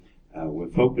We're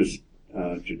focused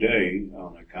today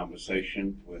on a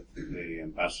conversation with the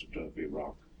ambassador of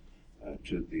Iraq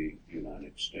to the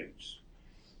United States.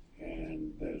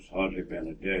 And there's hardly been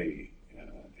a day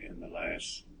in the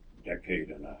last decade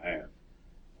and a half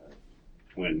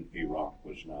when Iraq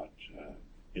was not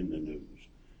in the news.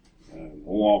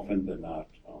 More often than not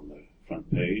on the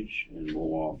front page, and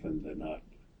more often than not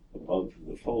above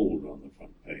the fold on the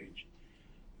front page.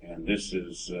 And this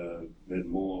has been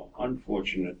more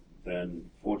unfortunate than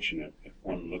fortunate if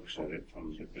one looks at it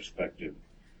from the perspective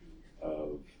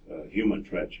of human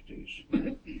tragedies.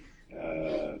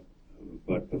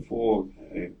 But before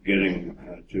getting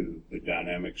to the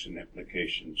dynamics and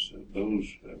implications of those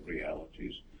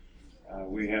realities,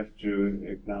 we have to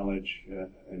acknowledge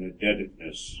an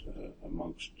indebtedness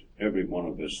amongst every one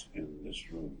of us in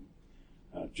this room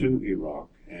to Iraq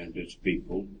and its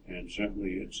people, and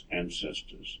certainly its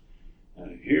ancestors.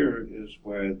 Here is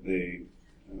where the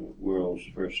world's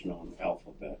first known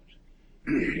alphabet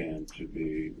began to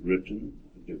be written,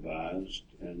 devised,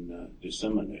 and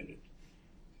disseminated.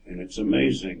 And it's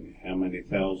amazing how many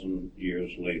thousand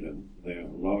years later they are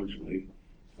largely,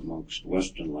 amongst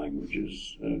Western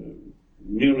languages,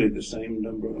 nearly the same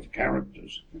number of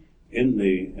characters in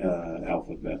the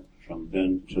alphabet from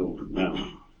then till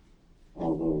now,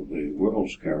 although the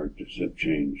world's characters have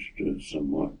changed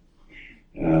somewhat.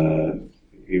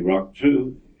 Iraq,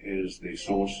 too, is the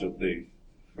source of the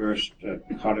first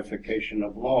codification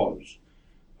of laws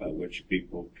by which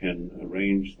people can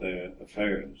arrange their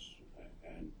affairs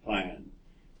and plan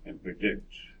and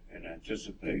predict and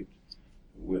anticipate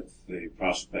with the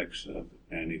prospects of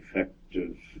an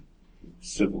effective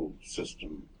civil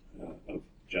system of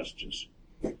justice.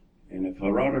 And if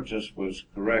Herodotus was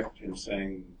correct in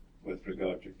saying, with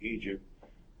regard to Egypt,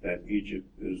 that Egypt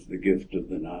is the gift of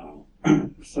the Nile,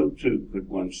 so too could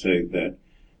one say that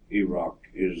Iraq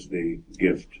is the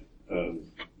gift of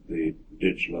the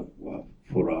Dijla,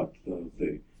 Furat, of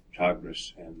the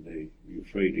Tigris and the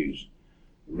Euphrates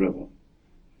River.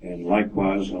 And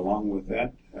likewise, along with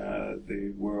that,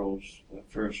 the world's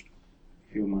first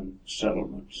human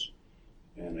settlements.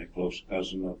 And a close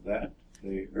cousin of that,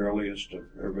 the earliest of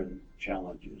urban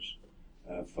challenges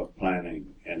for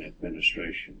planning and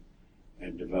administration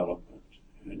and development,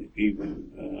 and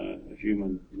even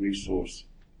human resource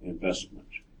investment.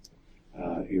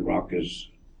 Iraq is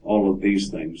all of these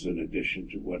things in addition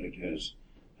to what it has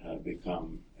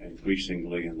become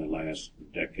increasingly in the last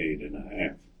decade and a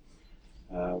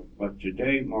half. But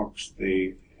today marks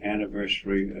the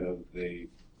anniversary of the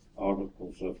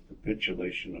Articles of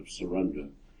Capitulation of Surrender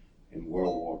in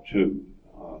World War II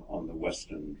on the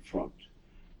Western Front.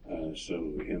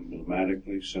 So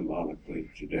emblematically, symbolically,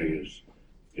 today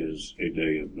is a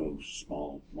day of no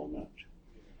small moment.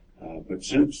 But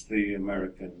since the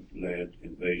American-led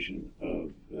invasion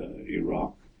of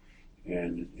Iraq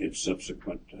and its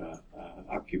subsequent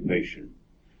occupation,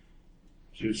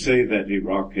 to say that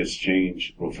Iraq has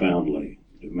changed profoundly,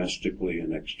 domestically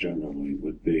and externally,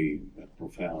 would be a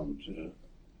profound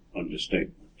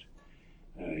understatement.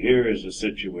 Here is a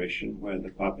situation where the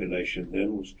population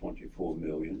then was 24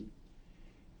 million,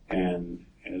 and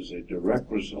as a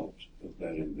direct result of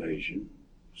that invasion,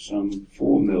 some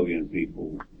 4 million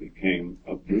people became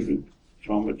uprooted,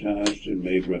 traumatized, and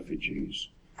made refugees.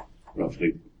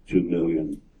 Roughly 2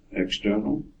 million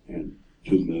external and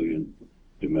 2 million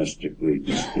domestically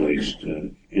displaced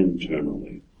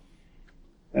internally.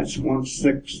 That's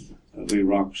 1/6 of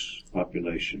Iraq's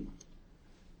population.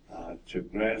 To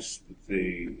grasp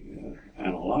the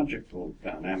analogical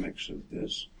dynamics of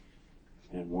this,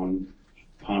 and one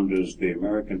ponders the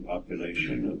American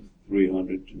population of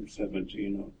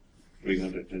 317 or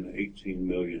 318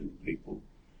 million people,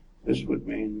 this would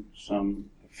mean some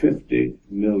 50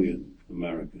 million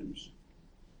Americans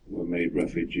were made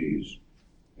refugees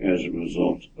as a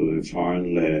result of a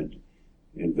foreign-led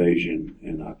invasion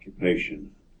and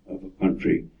occupation of a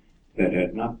country that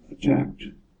had not attacked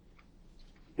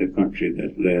the country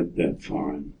that led that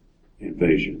foreign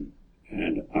invasion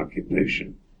and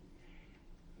occupation.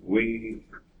 We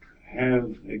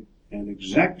have an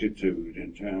exactitude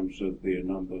in terms of the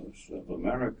numbers of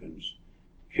Americans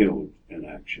killed in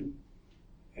action,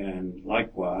 and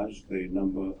likewise the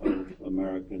number of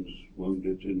Americans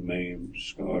wounded and maimed,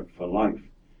 scarred for life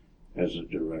as a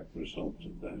direct result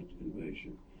of that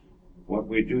invasion. What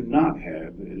we do not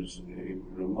have is a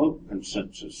remote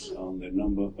consensus on the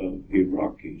number of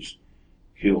Iraqis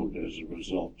killed as a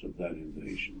result of that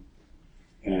invasion.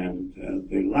 And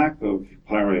the lack of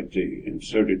clarity and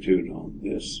certitude on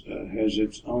this has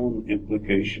its own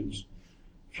implications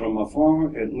From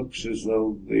afar, it looks as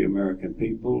though the American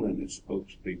people and its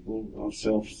spokespeople are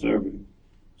self-serving,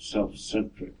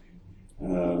 self-centric,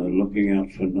 looking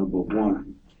out for number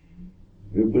one.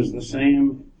 It was the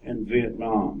same in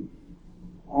Vietnam.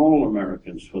 All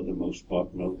Americans, for the most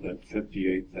part, know that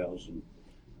 58,000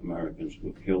 Americans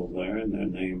were killed there, and their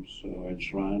names are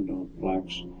enshrined on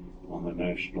plaques on the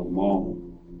National Mall.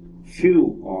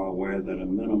 Few are aware that a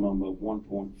minimum of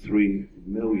 1.3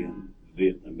 million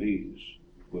Vietnamese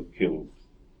were killed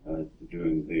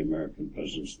during the American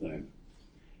presence there.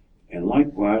 And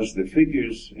likewise, the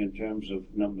figures in terms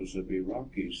of numbers of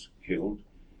Iraqis killed,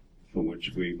 for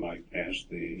which we might ask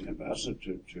the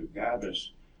ambassador to guide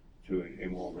us to a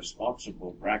more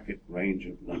responsible bracket range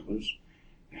of numbers,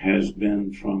 has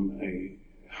been from a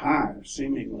high,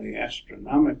 seemingly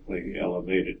astronomically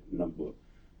elevated number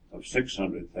of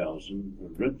 600,000,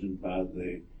 written by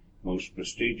the most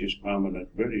prestigious,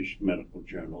 prominent British medical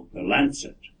journal, The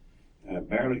Lancet,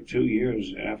 barely 2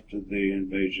 years after the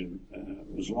invasion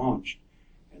was launched.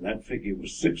 And that figure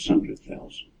was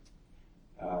 600,000.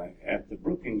 At the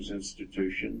Brookings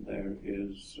Institution, there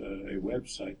is a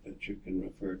website that you can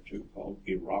refer to called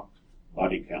Iraq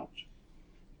Body Count.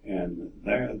 And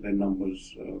there the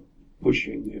numbers are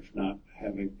pushing, if not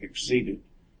having exceeded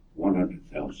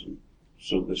 100,000.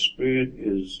 So the spread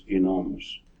is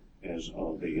enormous, as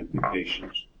are the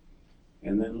implications.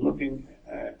 And then looking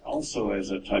also as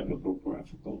a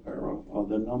typographical error are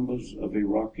the numbers of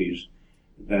Iraqis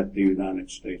that the United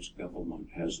States government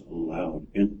has allowed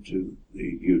into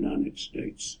the United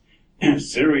States.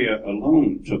 Syria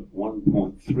alone took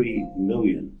 1.3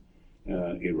 million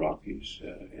Iraqis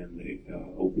in the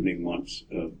opening months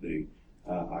of the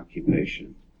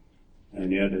occupation.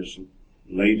 And yet as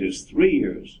late as 3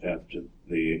 years after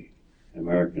the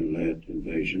American-led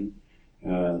invasion,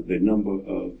 the number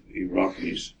of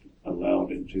Iraqis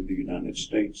allowed into the United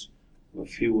States were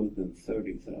fewer than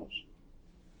 30,000.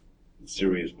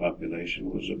 Syria's population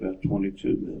was about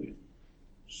 22 million.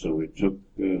 So it took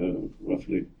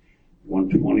roughly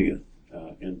 1/20th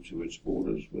into its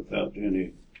borders without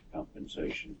any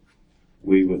compensation.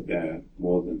 We were there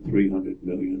more than 300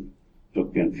 million,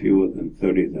 took in fewer than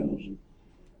 30,000.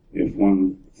 If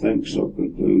one thinks or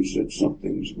concludes that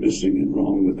something's missing and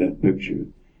wrong with that picture,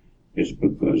 it's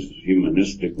because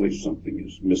humanistically something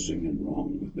is missing and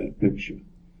wrong with that picture.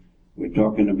 We're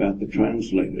talking about the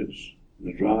translators,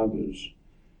 the drivers,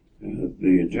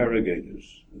 the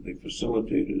interrogators, the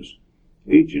facilitators,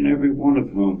 each and every one of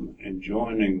whom in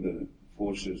joining the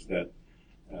forces that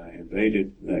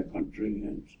invaded their country,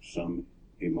 and some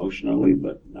emotionally,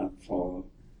 but not far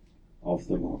off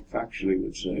the mark, factually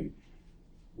would say,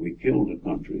 we killed a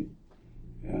country,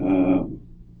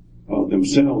 or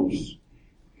themselves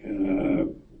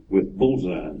with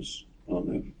bullseyes on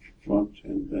their front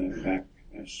and their back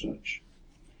as such.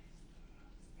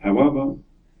 However,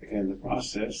 in the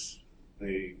process,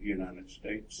 the United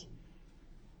States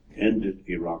ended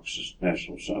Iraq's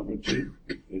national sovereignty,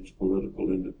 its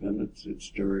political independence, its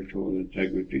territorial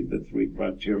integrity, the three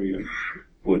criteria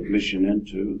for admission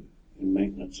into and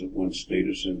maintenance of one's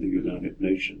status in the United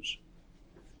Nations.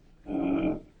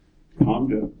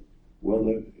 Ponder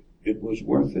whether it was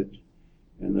worth it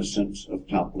in the sense of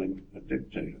toppling a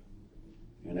dictator.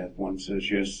 And if one says,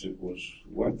 yes, it was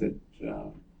worth it,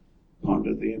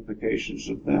 ponder the implications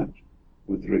of that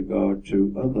with regard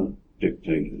to other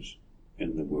dictators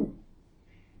in the world.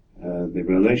 The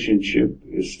relationship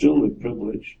is still a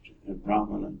privileged and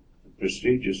prominent,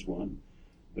 prestigious one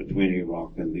between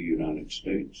Iraq and the United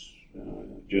States.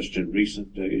 Just in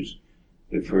recent days,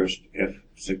 the first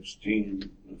F-16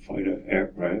 fighter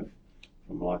aircraft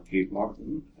from Lockheed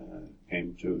Martin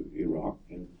came to Iraq,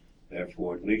 and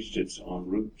therefore at least it's en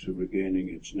route to regaining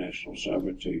its national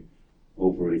sovereignty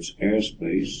over its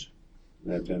airspace.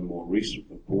 There have been more recent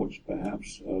reports,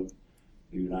 perhaps, of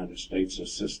the United States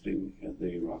assisting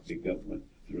the Iraqi government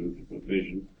through the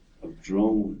provision of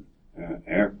drone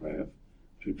aircraft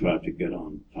to try to get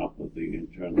on top of the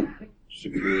internal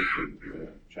security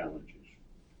challenges.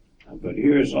 But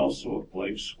here is also a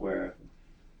place where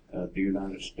the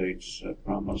United States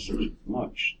promises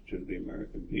much to the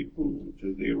American people and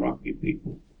to the Iraqi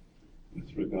people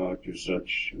with regard to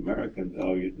such American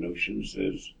valued notions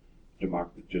as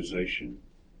democratization,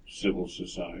 civil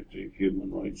society,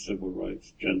 human rights, civil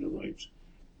rights, gender rights,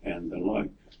 and the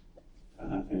like.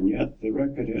 And yet the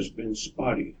record has been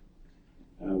spotty.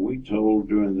 We told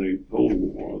during the Cold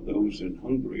War those in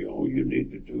Hungary, all you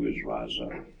need to do is rise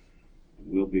up, and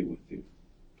we'll be with you.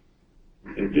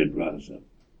 They did rise up.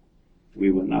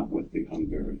 We were not with the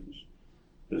Hungarians.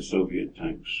 The Soviet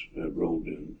tanks rolled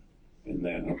in, and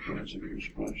their uprising was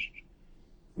crushed.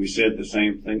 We said the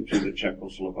same thing to the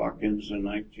Czechoslovakians in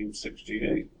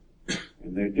 1968,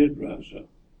 and they did rise up,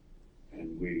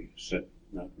 and we set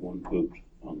not one boot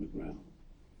on the ground.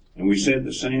 And we said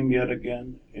the same yet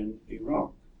again in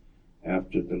Iraq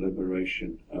after the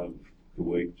liberation of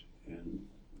Kuwait in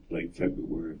late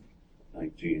February of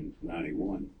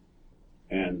 1991.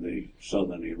 And the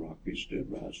southern Iraqis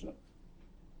did rise up,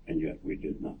 and yet we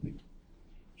did nothing.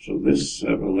 So this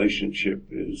relationship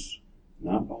is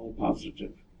not all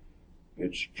positive.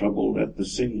 It's troubled at the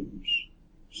seams.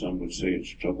 Some would say it's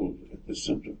troubled at the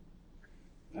center.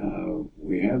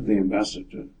 We have the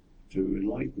ambassador to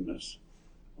enlighten us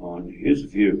on his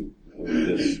view of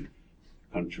this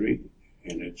country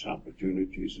and its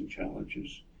opportunities and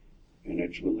challenges in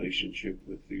its relationship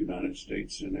with the United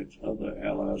States and its other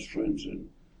allies, friends, and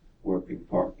working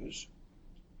partners.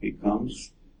 He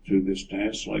comes to this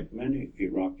task like many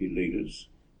Iraqi leaders,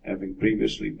 having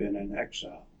previously been in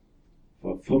exile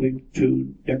for fully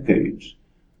 2 decades,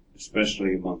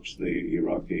 especially amongst the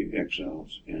Iraqi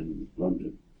exiles in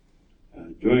London,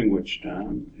 during which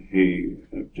time he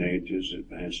obtained his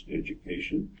advanced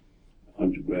education,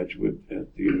 undergraduate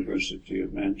at the University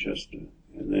of Manchester,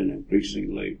 and then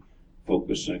increasingly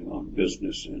focusing on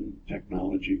business and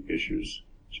technology issues,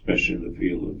 especially in the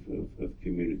field of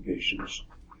communications.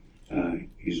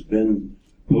 He's been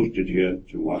posted here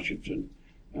to Washington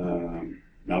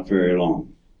not very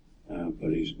long,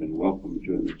 but he's been welcomed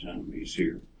during the time he's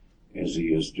here, as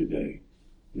he is today.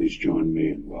 Please join me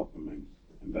in welcoming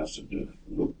Ambassador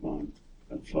Lukman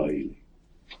Faily.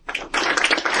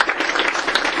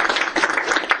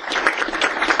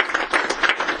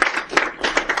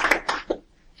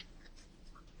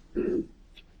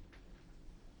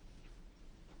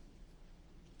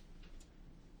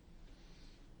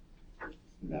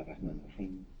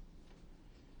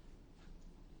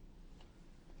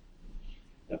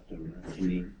 Dr.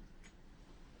 Faily,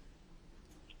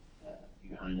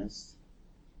 Your Highness,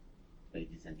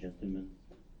 ladies and gentlemen,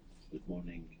 good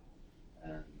morning,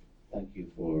 and thank you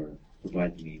for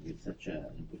providing me with such an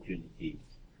opportunity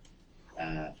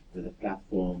with a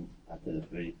platform at a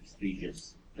very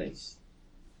prestigious place.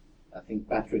 I think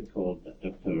Patrick called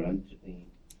Dr.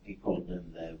 Anthony, he called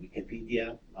him the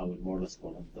Wikipedia. I would more or less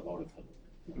call him the Oracle.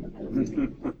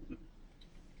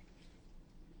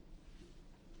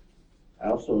 I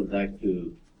also would like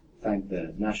to thank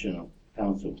the National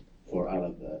Council for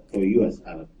U.S.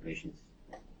 Arab Relations,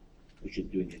 which is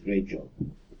doing a great job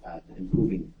at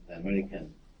improving the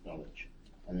American knowledge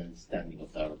and understanding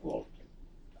of the Arab world.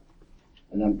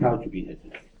 And I'm proud to be here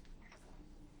today.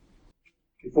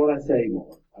 Before I say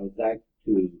more, I would like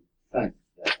to thank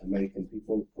the American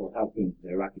people for helping the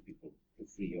Iraqi people to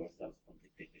free yourselves from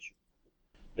dictatorship.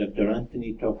 Dr.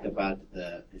 Anthony talked about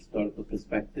the historical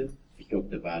perspective. He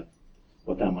talked about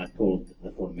what I might call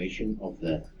the formation of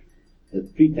the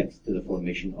pretext to the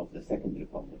formation of the Second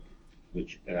Republic,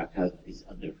 which Iraq is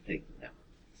undertaking now.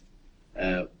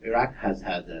 Iraq has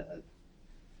had a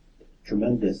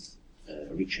tremendous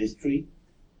rich history.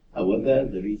 However,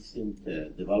 the recent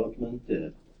development,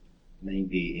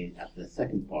 mainly at the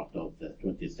second part of the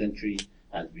 20th century,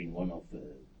 has been one of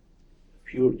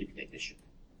pure dictatorship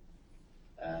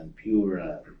and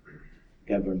pure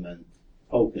government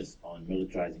focus on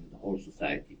militarizing the whole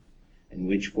society, in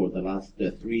which for the last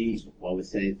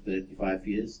 35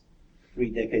 years, 3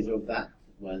 decades of that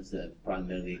was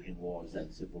primarily in wars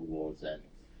and civil wars and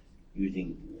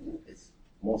using its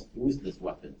most ruthless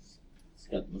weapons,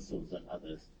 Scud missiles and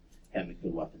others,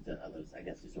 chemical weapons and others,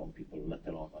 against its own people, let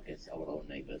alone against our own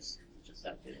neighbors, such as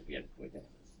Saudi Arabia and Kuwait and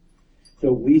others.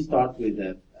 So we start with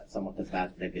somewhat a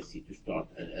bad legacy to start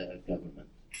a government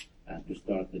and to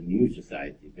start a new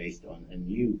society based on a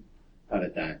new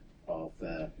paradigm of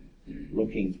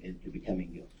looking into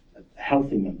becoming a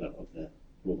healthy member of the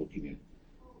global community.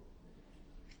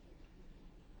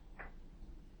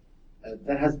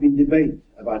 There has been debate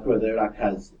about whether Iraq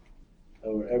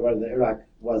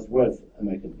was worth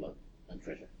American blood and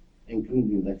treasure,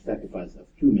 including the sacrifice of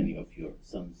too many of your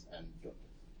sons and daughters.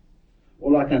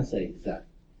 All I can say is that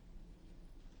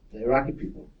the Iraqi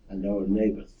people and our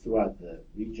neighbors throughout the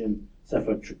region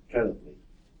suffered terribly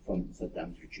from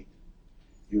Saddam's regime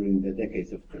during the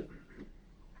decades of terror.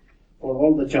 For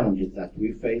all the challenges that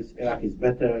we face, Iraq is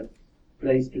better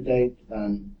placed today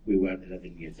than we were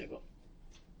 11 years ago.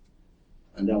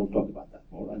 And I will talk about that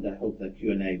more, and I hope that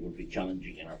Q&A will be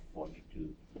challenging enough for me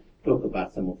to talk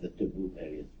about some of the taboo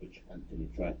areas which Anthony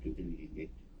tried to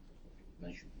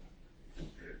mention.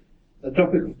 The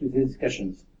topic of today's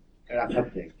discussions, Iraq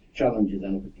update, challenges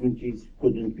and opportunities,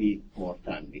 couldn't be more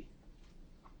timely.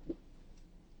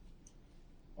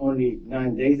 Only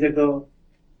 9 days ago,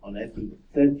 on April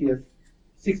 30th,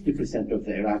 60% of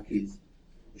the Iraqis,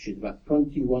 which is about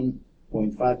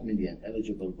 21.5 million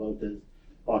eligible voters,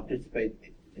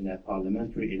 participated in a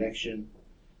parliamentary election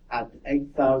at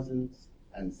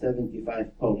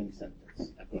 8,075 polling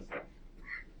centers across Iraq.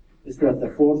 This was the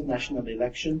fourth national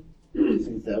election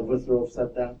since the overthrow of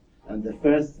Saddam and the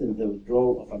first since the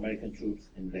withdrawal of American troops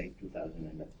in late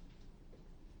 2011.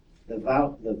 The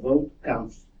vote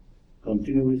counts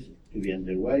continues to be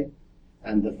underway,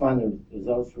 and the final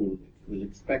results will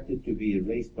expected to be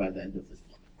released by the end of this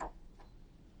month.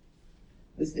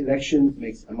 This election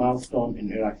makes a milestone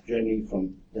in Iraq's journey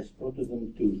from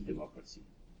despotism to democracy,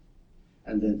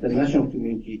 and the international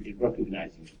community is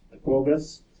recognizing the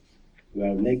progress we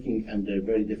are making under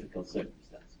very difficult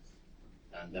circumstances.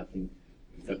 And I think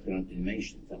Dr. Anthony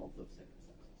mentioned some of those circumstances.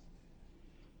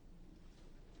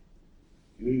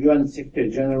 UN Secretary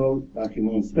General Ban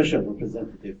Ki-moon's special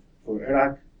representative for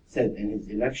Iraq said this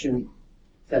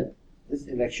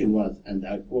election was, and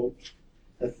I quote,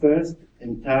 the first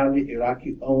entirely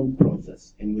Iraqi-owned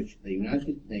process in which the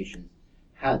United Nations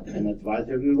had an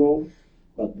advisory role,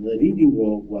 but the leading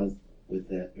role was with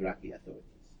the Iraqi authorities.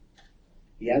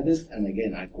 He added, and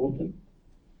again I quote him,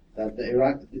 that the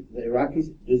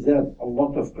Iraqis deserve a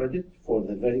lot of credit for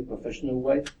the very professional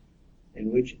way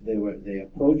in which they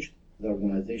approached the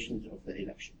organizations of the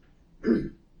election.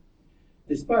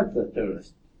 Despite the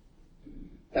terrorist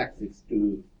tactics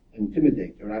to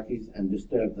intimidate Iraqis and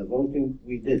disturb the voting,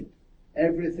 we did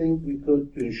everything we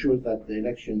could to ensure that the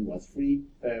election was free,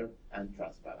 fair, and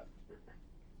transparent.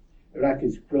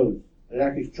 Iraqis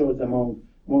chose among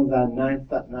more than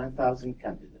 9,000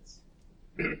 candidates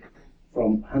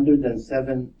from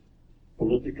 107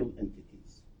 political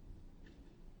entities,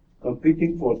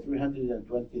 competing for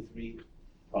 323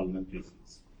 parliamentary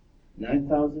seats.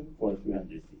 9,000 for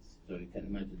 300 seats. So you can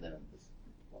imagine the numbers.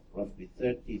 Roughly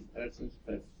 30 persons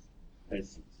per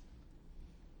seat.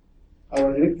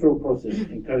 Our electoral process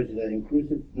encourages an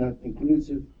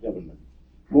inclusive government.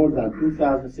 More than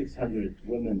 2,600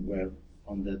 women were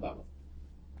on the ballot.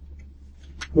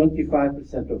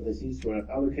 25% of the seats were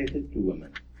allocated to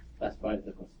women. That's by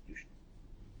the Constitution.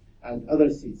 And other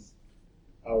seats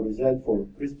are reserved for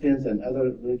Christians and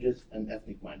other religious and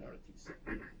ethnic minorities.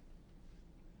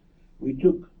 We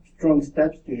took strong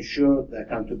steps to ensure the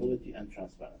accountability and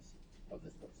transparency of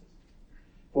this process.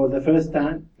 For the first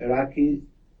time, Iraqis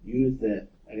used the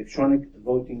electronic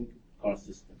voting card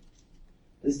system.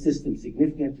 This system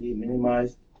significantly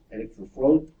minimized electoral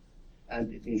fraud,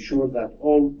 and it ensured that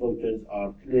all voters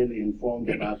are clearly informed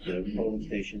about their polling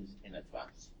stations in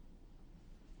advance.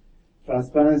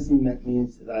 Transparency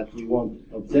means that we want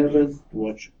observers to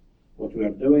watch what we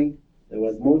are doing. There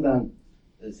was more than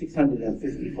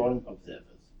 650 foreign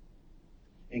observers,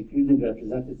 including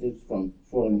representatives from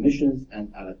foreign missions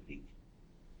and Arab League.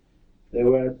 There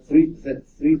were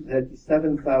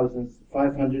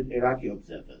 37,500 Iraqi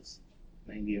observers,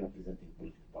 mainly representing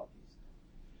political parties.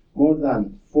 More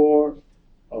than four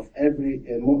for every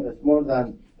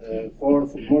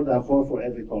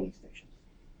polling station.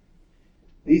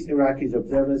 These Iraqi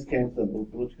observers came from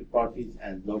political parties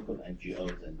and local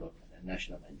NGOs and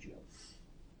national NGOs.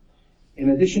 In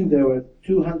addition, there were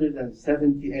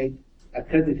 278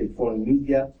 accredited foreign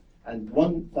media and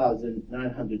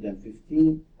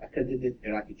 1,915 accredited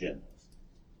Iraqi journalists.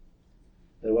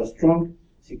 There was strong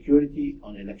security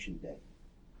on election day.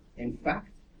 In fact,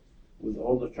 with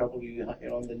all the trouble you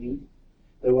hear on the news,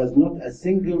 there was not a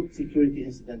single security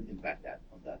incident in Baghdad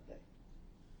on that day.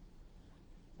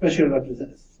 Special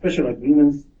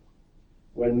agreements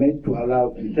were made to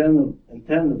allow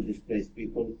internal displaced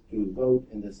people to vote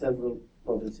in the several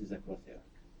provinces across Iraq.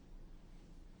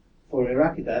 For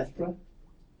Iraqi diaspora,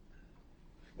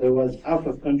 there was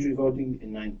out-of-country voting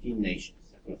in 19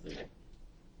 nations across the world.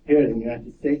 Here in the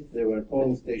United States, there were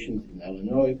polling stations in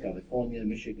Illinois, California,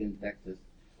 Michigan, Texas,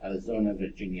 Arizona,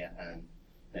 Virginia, and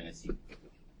Tennessee.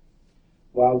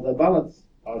 While the ballots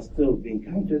are still being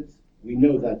counted, we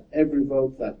know that every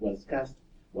vote that was cast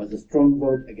was a strong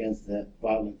vote against the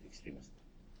violent extremists.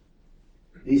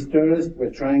 These terrorists were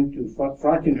trying to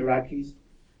frighten Iraqis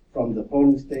from the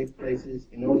polling places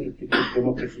in order to keep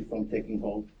democracy from taking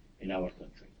hold in our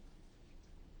country.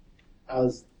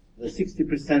 As the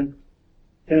 60%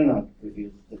 turnout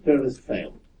reveals, the terrorists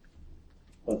failed,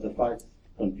 but the fight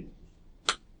continues.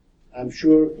 I'm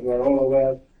sure you are all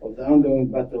aware of the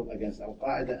ongoing battle against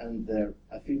Al-Qaeda and their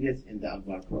affiliates in the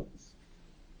Anbar province.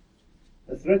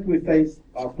 The threat we face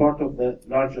are part of the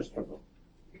larger struggle.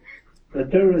 The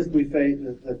terrorism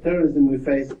we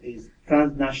face is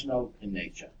transnational in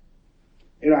nature.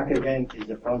 Iraq again is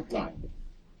the front line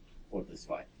for this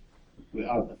fight. We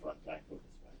are the front line for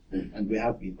this fight. and we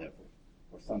have been there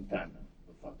for some time now,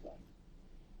 for some time.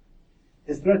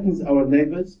 It threatens our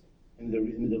neighbors in the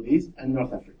Middle East and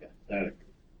North Africa directly.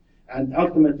 And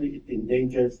ultimately, it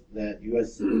endangers the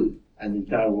U.S. and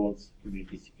entire world's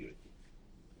community security.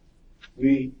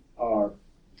 We are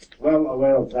well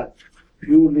aware of that.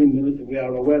 We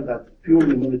are aware that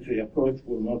purely military approach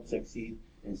will not succeed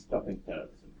in stopping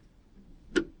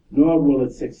terrorism, nor will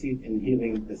it succeed in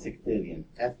healing the sectarian,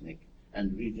 ethnic,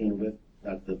 and regional rift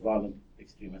that the violent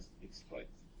extremists exploit.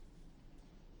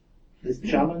 This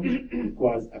challenge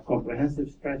requires a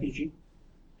comprehensive strategy,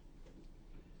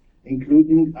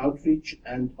 including outreach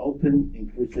and open,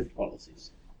 inclusive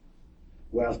policies.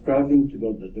 We are striving to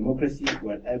build a democracy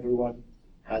where everyone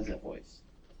has a voice.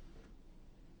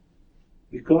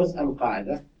 Because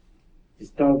Al-Qaeda is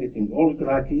targeting all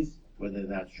Iraqis, whether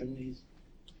they are Sunnis,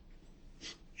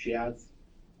 Shiites,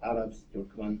 Arabs,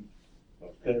 Turkmen,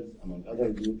 or Kurds, among other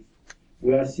groups,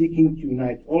 we are seeking to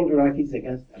unite all Iraqis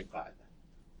against Al-Qaeda.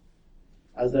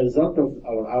 As a result of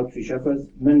our outreach efforts,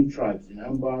 many tribes in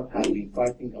Anbar have been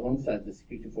fighting alongside the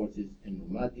security forces in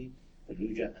Ramadi,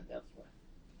 Fallujah, and elsewhere.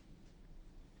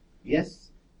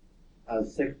 Yes,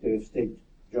 as Secretary of State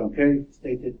John Kerry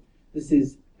stated, this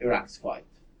is Iraq's fight,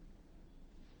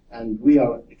 and we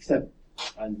accept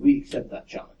that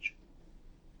challenge.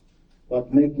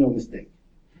 But make no mistake,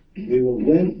 we will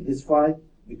win this fight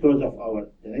because of our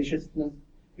tenaciousness,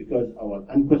 because of our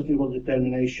unquestionable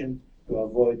determination to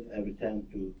avoid a return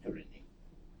to tyranny.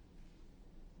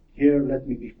 Here, let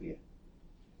me be clear.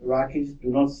 Iraqis do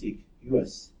not seek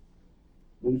U.S.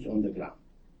 boots on the ground.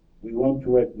 We want to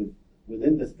work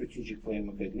within the strategic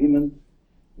framework agreement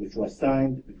which was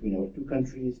signed between our two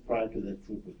countries prior to the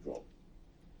troop withdrawal,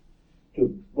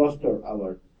 to bolster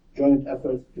our joint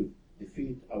efforts to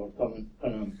defeat our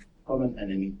common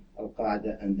enemy,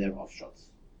 Al-Qaeda and their offshoots.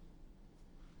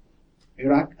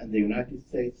 Iraq and the United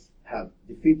States have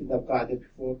defeated Al-Qaeda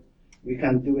before. We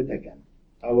can do it again.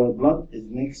 Our blood is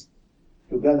mixed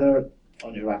together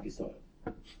on Iraqi soil.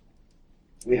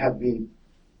 We have been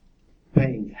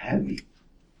paying heavy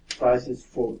price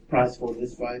for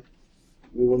this fight.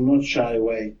 We will not shy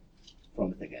away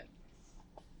from it again.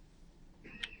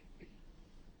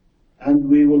 And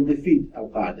we will defeat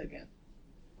Al-Qaeda again,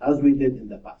 as we did in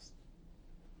the past.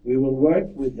 We will work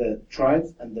with the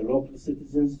tribes and the local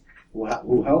citizens who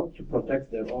help to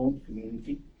protect their own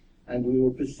community, and we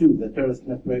will pursue the terrorist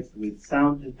networks with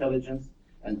sound intelligence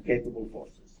and capable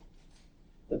forces.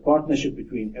 The partnership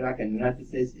between Iraq and the United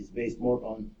States is based more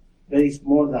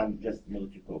than just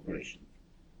military cooperation.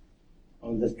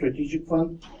 On the strategic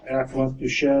front, Iraq wants to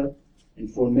share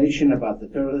information about the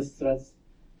terrorist threats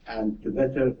and to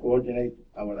better coordinate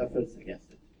our efforts against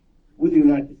it. With the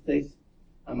United States,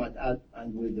 I might add,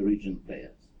 and with the regional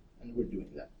players, and we're doing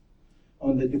that.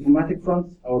 On the diplomatic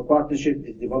front, our partnership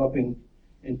is developing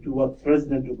into what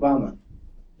President Obama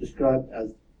described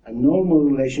as a normal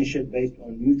relationship based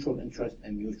on mutual interest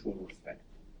and mutual respect.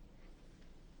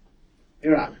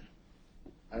 Iraq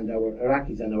and our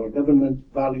Iraqis and our government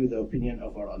value the opinion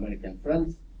of our American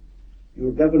friends.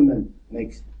 Your government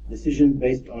makes decisions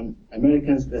based on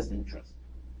Americans' best interest,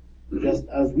 just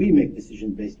as we make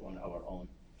decisions based on our own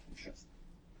interest.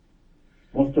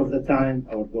 Most of the time,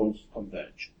 our goals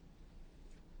converge.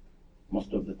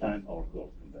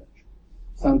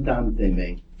 Sometimes they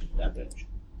may diverge.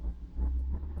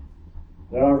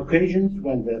 There are occasions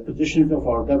when the positions of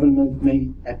our government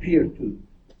may appear to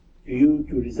you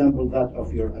to resemble that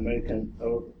of your American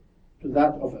or to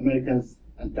that of Americans'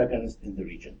 antagonists in the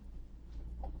region.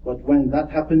 But when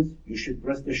that happens, you should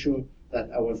rest assured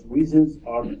that our reasons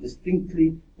are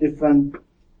distinctly different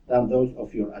than those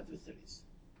of your adversaries.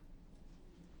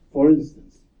 For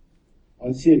instance,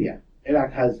 on Syria,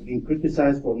 Iraq has been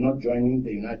criticized for not joining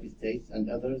the United States and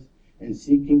others in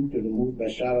seeking to remove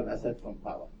Bashar al-Assad from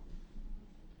power.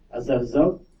 As a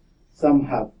result, some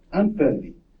have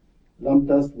unfairly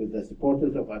lumped us with the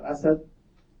supporters of al-Assad,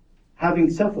 having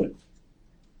suffered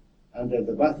under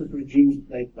the Ba'athist regime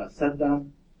led by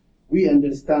Saddam. We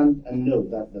understand and know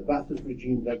that the Ba'athist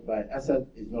regime led by Assad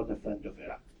is not a friend of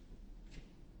Iraq.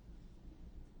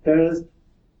 Terrorists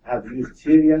have used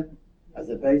Syria as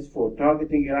a base for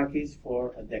targeting Iraqis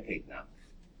for a decade now.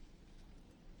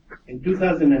 In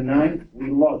 2009, we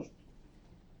lodged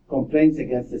complaints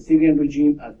against the Syrian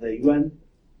regime at the UN,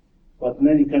 but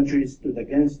many countries stood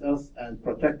against us and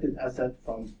protected Assad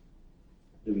from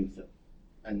doing so.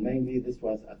 And mainly this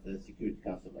was at the Security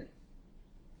Council level.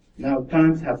 Now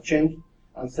times have changed,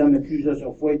 and some accuse us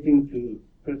of waiting to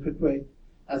perpetuate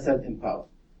Assad in power,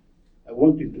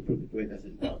 wanting to perpetuate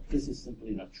Assad in power. This is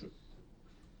simply not true.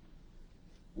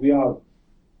 We are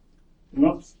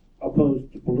not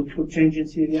opposed to political change in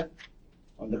Syria.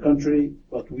 On the contrary,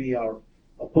 but we are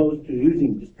opposed to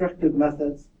using destructive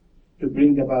methods to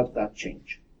bring about that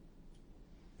change.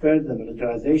 Further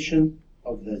militarization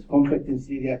of the conflict in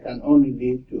Syria can only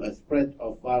lead to a spread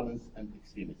of violence and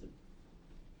extremism,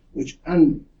 which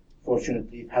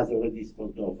unfortunately has already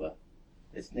spilled over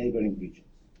its neighboring regions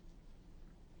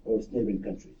or its neighboring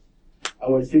countries.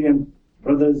 Our Syrian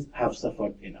brothers have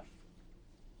suffered enough.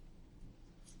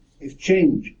 If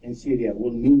change in Syria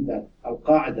will mean that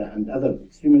Al-Qaeda and other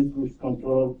extremist groups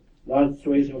control large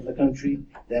swathes of the country,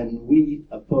 then we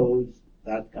oppose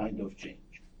that kind of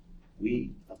change.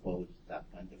 We oppose that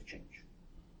kind of change.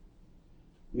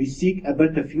 We seek a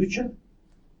better future,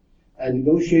 a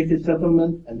negotiated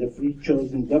settlement, and a free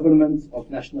chosen government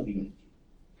of national unity,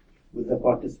 with the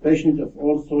participation of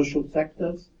all social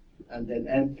sectors and an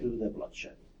end to the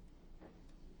bloodshed.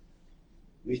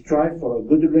 We strive for a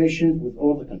good relations with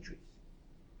all the countries,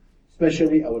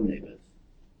 especially our neighbors.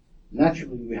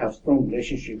 Naturally, we have strong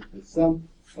relationships with some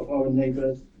of our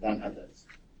neighbors than others.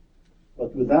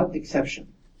 But without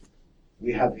exception,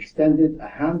 we have extended a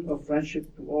hand of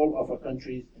friendship to all of our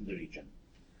countries in the region.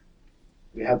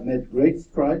 We have made great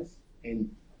strides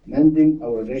in mending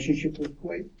our relationship with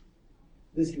Kuwait.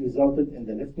 This resulted in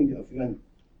the lifting of UN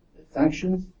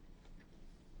sanctions,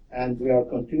 and we are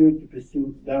continuing to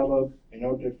pursue dialogue in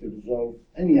order to resolve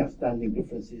any outstanding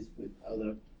differences with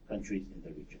other countries in the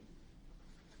region.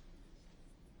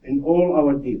 In all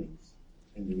our dealings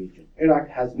in the region, Iraq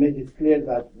has made it clear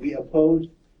that we oppose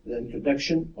the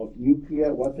introduction of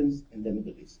nuclear weapons in the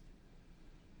Middle East.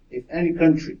 If any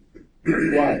country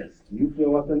acquires nuclear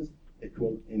weapons, it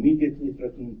will immediately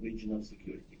threaten regional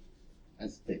security and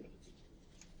stability.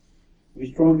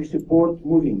 We strongly support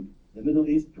moving the Middle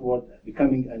East toward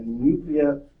becoming a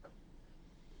nuclear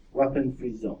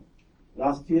weapon-free zone.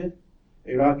 Last year,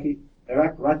 Iraq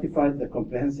ratified the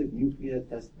Comprehensive Nuclear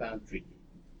Test Ban Treaty.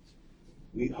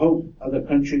 We hope other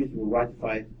countries will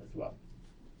ratify it as well.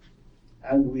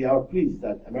 And we are pleased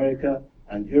that America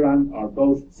and Iran are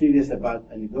both serious about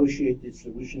negotiated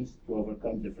solutions to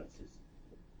overcome differences,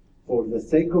 for the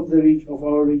sake of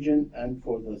our region and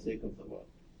for the sake of the world.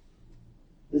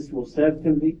 This will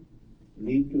certainly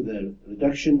lead to the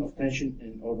reduction of tension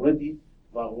in already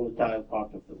volatile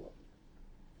part of the world.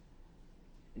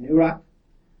 In Iraq,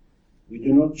 we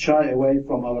do not shy away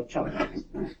from our challenges.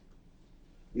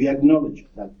 We acknowledge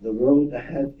that the road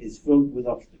ahead is filled with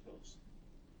obstacles.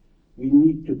 We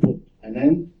need to put an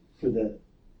end to the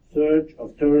surge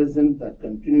of terrorism that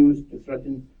continues to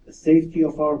threaten the safety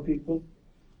of our people,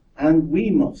 and we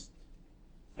must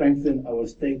strengthen our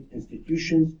state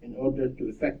institutions in order to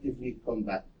effectively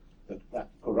combat the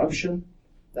corruption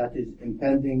that is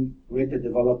impeding greater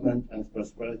development and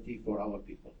prosperity for our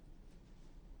people.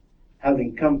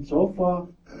 Having come so far,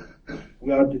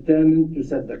 we are determined to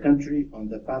set the country on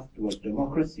the path towards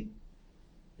democracy,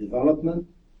 development,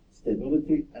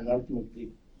 stability, and ultimately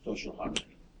social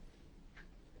harmony.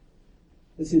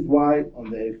 This is why on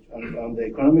the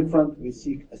economic front, we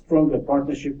seek a stronger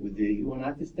partnership with the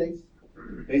United States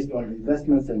based on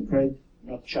investments and trade,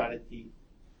 not charity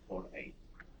or aid.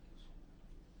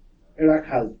 Iraq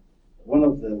has one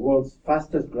of the world's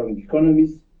fastest growing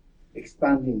economies,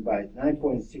 expanding by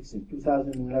 9.6 in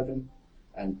 2011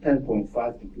 and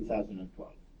 10.5 in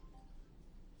 2012.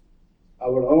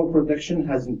 Our oil production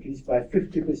has increased by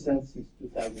 50% since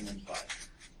 2005.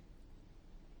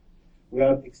 We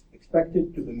are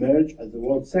expected to emerge as the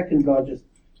world's second largest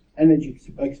energy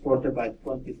exporter by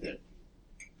 2030.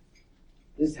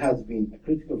 This has been a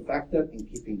critical factor in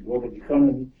keeping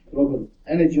global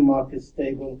energy markets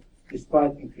stable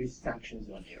despite increased sanctions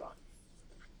on Iran.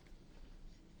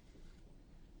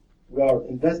 We are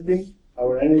investing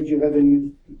our energy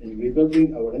revenues in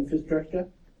rebuilding our infrastructure,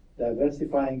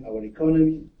 diversifying our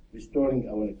economy, restoring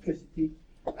our electricity,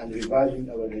 and reviving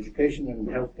our education and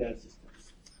healthcare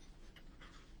systems.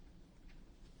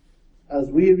 As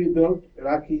we rebuild,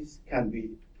 Iraqis can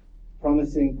be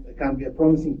a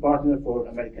promising partner for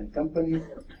American companies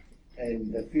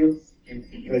in the fields in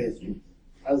various fields.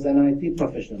 As an IT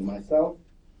professional myself,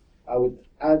 I would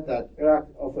add that Iraq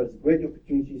offers great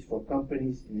opportunities for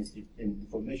companies in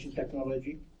information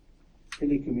technology,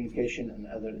 telecommunication, and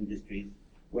other industries,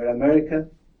 where America,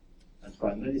 and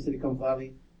primarily Silicon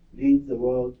Valley, leads the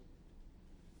world.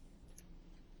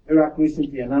 Iraq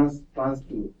recently announced plans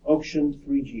to auction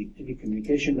 3G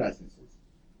telecommunication licenses,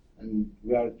 and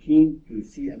we are keen to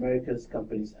see America's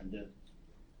companies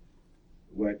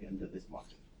work under this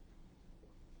market.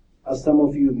 As some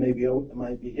of you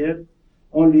might be here,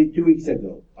 only 2 weeks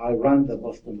ago, I ran the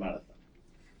Boston Marathon.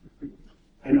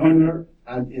 in honor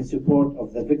and in support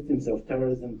of the victims of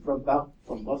terrorism from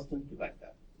Boston to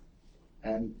Baghdad.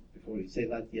 And before you say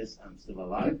that, yes, I'm still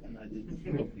alive, and I didn't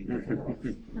complete the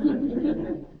cross.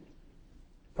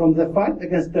 From the fight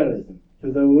against terrorism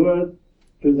to the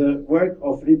work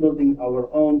of rebuilding our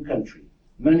own country,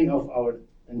 many of our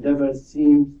endeavors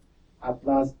seem at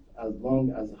last as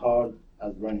long as hard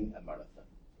as running a marathon.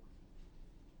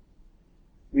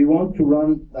 We want to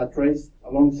run that race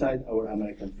alongside our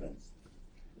American friends.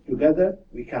 Together,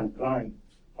 we can climb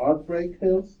heartbreak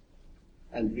hills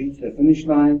and reach the finish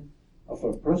line of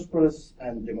a prosperous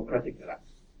and democratic Iraq,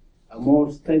 a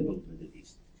more stable Middle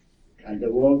East, and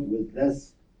a world with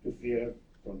less to fear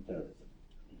from terrorism.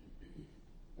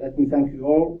 Let me thank you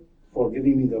all for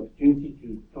giving me the opportunity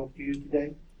to talk to you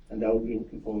today, and I will be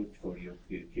looking forward for your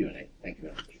Q&A. Thank you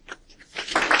very much.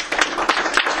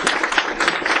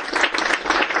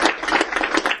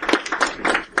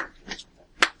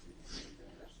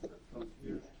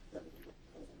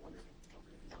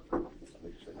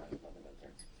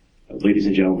 Ladies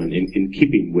and gentlemen, in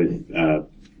keeping with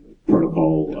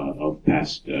protocol of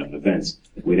past events,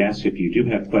 we'd ask if you do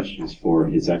have questions for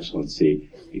His Excellency,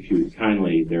 if you would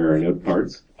kindly, there are note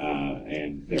cards,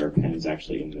 and there are pens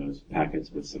actually in those packets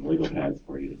with some legal pads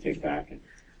for you to take back and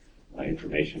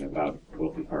information about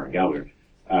Wilkie Carr and Gallagher.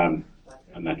 I'm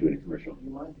not doing a commercial.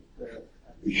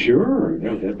 Sure,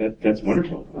 no, that's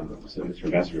wonderful. So, Mr.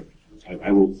 Ambassador,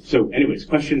 I will. So, anyways,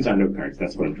 questions on note cards.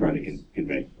 That's what I'm trying to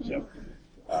convey. So.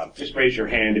 Just raise your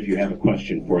hand if you have a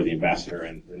question for the ambassador,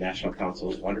 and the National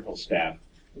Council's wonderful staff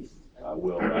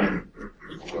will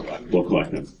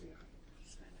collect them.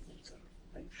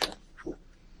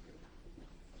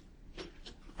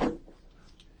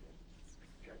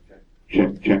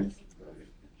 Check.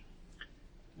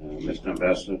 Mr.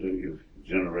 Ambassador, you've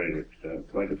generated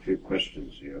quite a few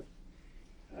questions here.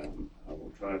 I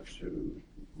will try to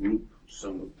group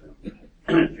some of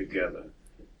them together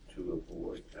to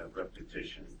avoid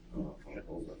repetition or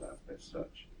overlap as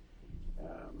such.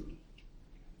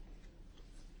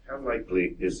 How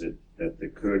likely is it that the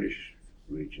Kurdish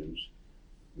regions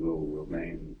will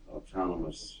remain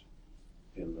autonomous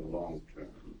in the long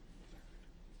term?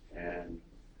 And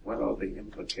what are the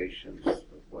implications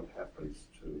of what happens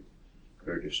to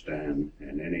Kurdistan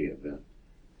in any event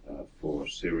for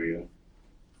Syria,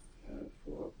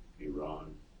 for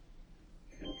Iran,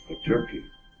 and for Turkey?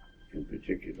 In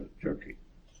particular, Turkey.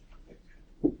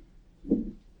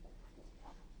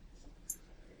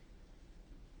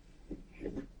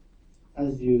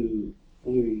 As you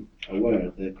fully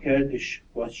aware, the Kurdish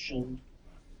question,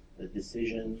 the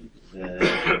decision,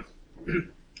 the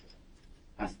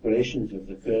aspirations of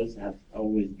the Kurds have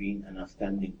always been an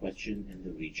outstanding question in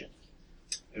the region.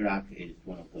 Iraq is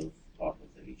one of those parts of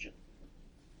the region.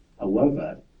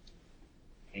 However,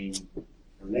 in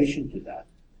relation to that,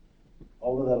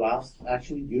 over the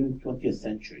actually during the 20th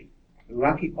century, the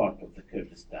Iraqi part of the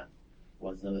Kurdistan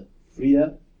was a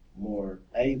freer, more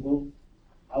able,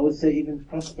 I would say even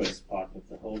prosperous part of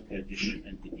the whole Kurdish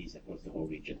entities across the whole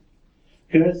region.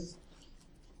 Kurds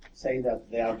say that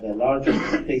they are the largest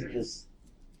stateless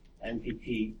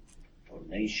entity or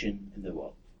nation in the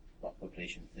world.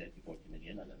 Population 30, 40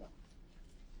 million, I don't know.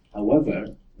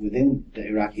 However, within the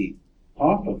Iraqi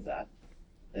part of that,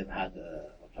 they've had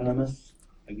autonomous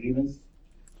agreements.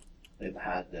 They've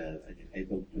had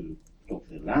able to talk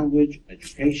their language,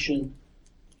 education,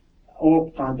 all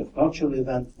kinds of cultural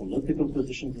events, political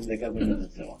positions in the government,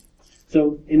 and so on.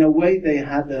 So, in a way, they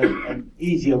had an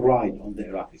easier ride on the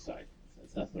Iraqi side.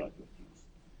 That's the right word to use.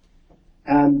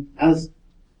 And as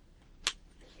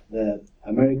the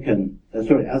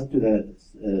as to the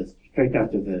straight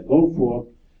after the Gulf War,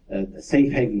 a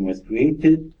safe haven was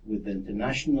created with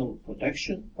international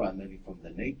protection, primarily from the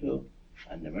NATO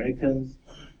and the Americans,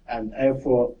 and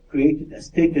therefore created a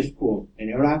status quo in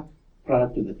Iraq prior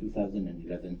to the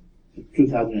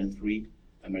 2003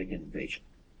 American invasion.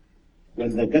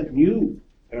 When the new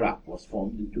Iraq was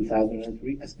formed in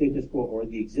 2003, a status quo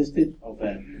already existed of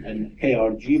an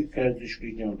KRG, Kurdish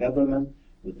Regional Government,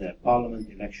 with their parliament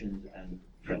elections and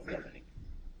self-governing.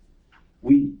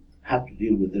 We had to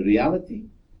deal with the reality.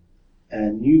 A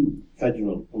new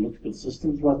federal political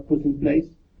system was put in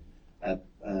place,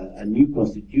 a new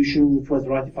constitution which was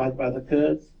ratified by the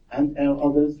Kurds and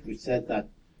others, which said that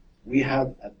we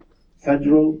have a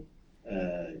federal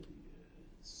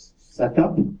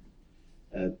setup.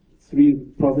 3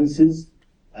 provinces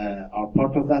are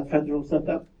part of that federal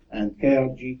setup, and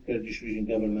KRG, Kurdish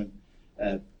Regional Government,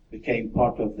 became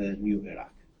part of the new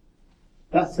Iraq.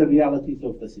 That's the realities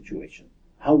of the situation.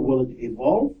 How will it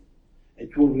evolve?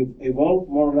 It will evolve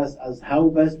more or less as how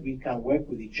best we can work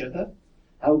with each other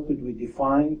how could we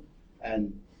define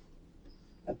and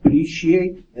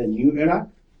appreciate the new Iraq,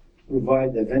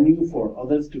 provide a venue for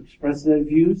others to express their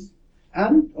views,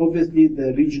 and obviously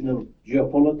the regional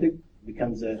geopolitics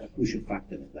becomes a crucial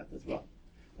factor in that as well.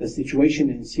 The situation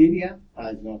in Syria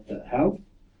has not helped.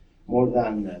 More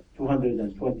than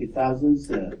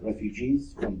 220,000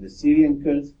 refugees from the Syrian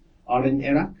Kurds are in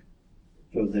Iraq,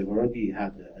 so they've already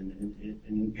had an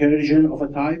incursion of a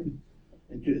type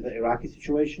into the Iraqi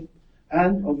situation.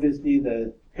 And obviously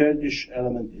the Kurdish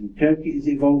element in Turkey is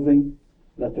evolving,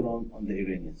 let alone on the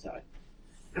Iranian side.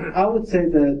 I would say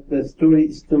that the story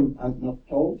is still not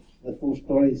told. The full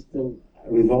story is still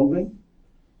revolving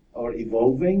or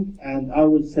evolving, and I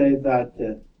would say that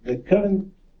the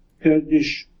current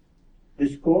Kurdish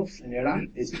discourse in Iraq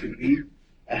is to be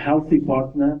a healthy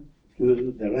partner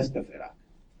to the rest of Iraq,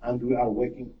 and we are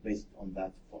working based on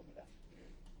that formula.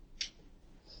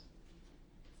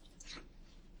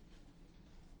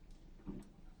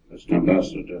 Mr.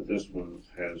 Ambassador, this one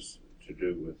has to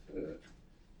do with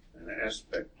an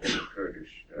aspect of the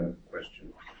Kurdish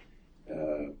question.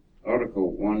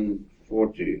 Article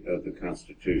 140 of the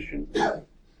Constitution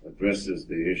addresses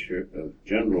the issue of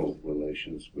general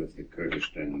relations with the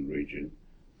Kurdistan region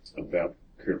about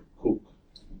Kirkuk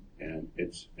and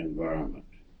its environment.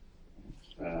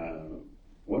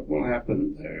 What will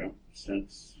happen there,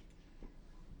 since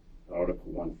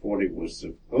Article 140 was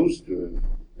supposed to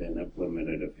have been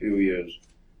implemented a few years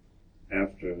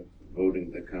after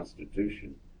voting the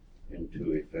Constitution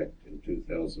into effect in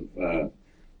 2005.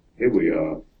 Here we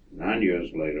are, 9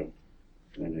 years later,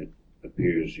 and it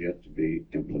appears yet to be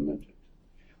implemented.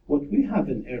 What we have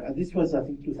in Iraq, this was, I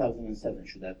think, 2007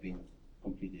 should have been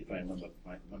completed, if I remember,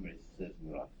 my memory is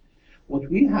certainly right. What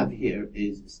we have here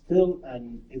is still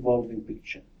an evolving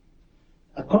picture.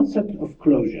 A concept of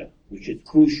closure, which is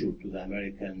crucial to the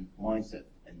American mindset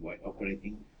and way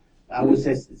operating, I would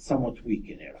say it's somewhat weak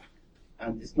in Iraq.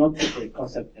 And it's not a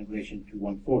concept in relation to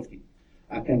 140.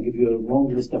 I can give you a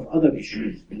long list of other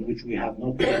issues in which we have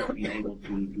not yet been able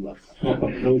to do a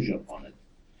proper closure on it.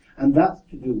 And that's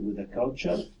to do with the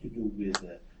culture, to do with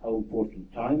how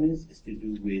important time is, it's to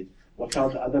do with what are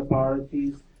the other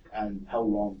priorities and how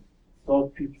long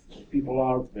thought people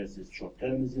are versus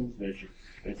short-termism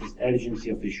versus urgency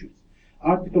of issues.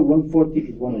 Article 140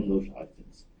 is one of those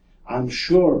items. I'm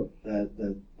sure that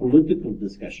the political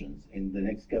discussions in the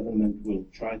next government will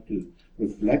try to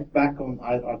reflect back on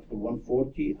Article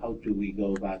 140. How do we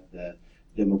go about the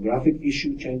demographic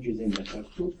issue changes in the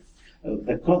Kirkuk?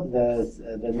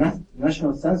 The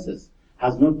national census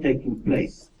has not taken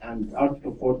place, and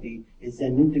Article 40 is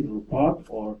an integral part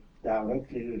or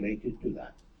directly related to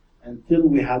that. Until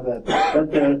we have a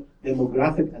better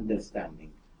demographic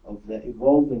understanding of the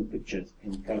evolving pictures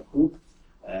in Kirkuk,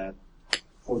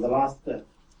 for the last,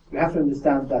 we have to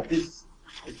understand that this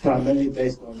is primarily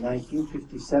based on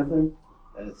 1957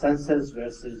 census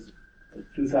versus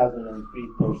 2003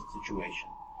 post situation,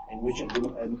 in which a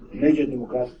major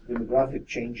demographic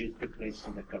changes took place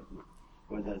in the Kirkuk,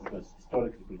 whether it was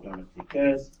historically predominantly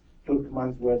Kurds,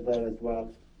 Turkmens were there as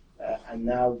well, and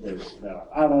now there are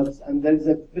Arabs, and there is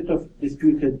a bit of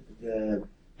disputed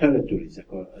territories,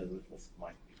 as it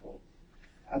might be called.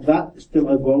 That is still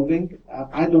evolving.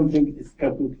 I don't think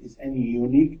Kirkuk is any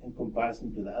unique in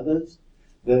comparison to the others.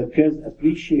 The Kurds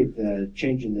appreciate the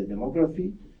change in the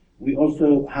demography. We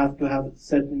also have to have a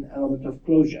certain element of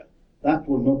closure. That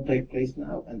will not take place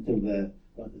now until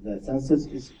the census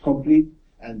is complete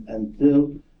and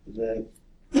until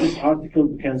this article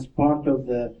becomes part of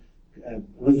the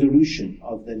resolution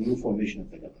of the new formation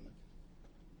of the government.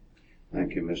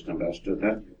 Thank you, Mr. Ambassador.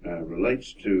 That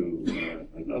relates to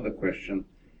another question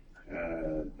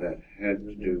that had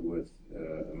to do with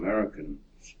Americans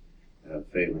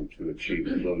failing to achieve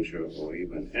closure or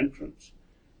even entrance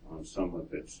on some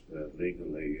of its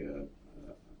legally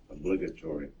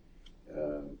obligatory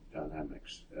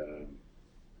dynamics.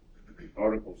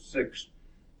 Article 6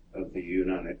 of the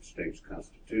United States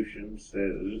Constitution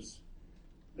says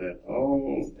that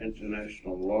all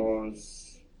international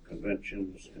laws,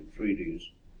 conventions, and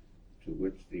treaties to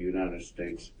which the United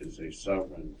States is a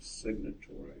sovereign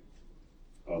signatory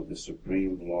are the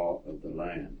supreme law of the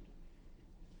land.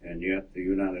 And yet the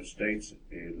United States,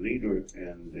 a leader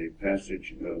in the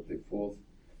passage of the Fourth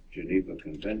Geneva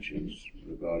Conventions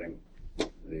regarding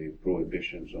the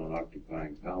prohibitions on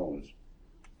occupying powers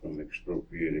from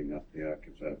expropriating up the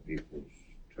occupied people's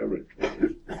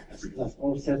territories, That's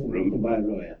all settled by a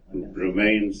lawyer.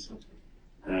 remains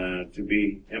to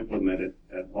be implemented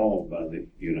at all by the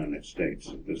United States.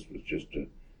 So this was just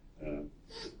an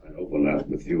overlap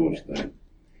with yours there.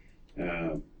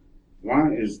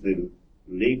 Why is the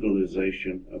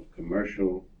legalization of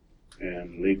commercial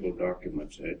and legal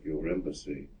documents at your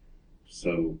embassy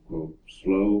so, quote,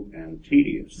 slow and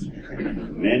tedious.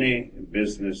 Many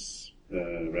business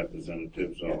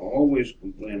representatives are always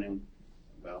complaining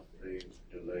about the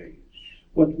delays.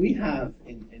 What we have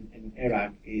in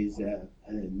Iraq is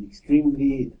an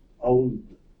extremely old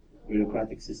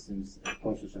bureaucratic systems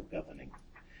process of governing.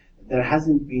 There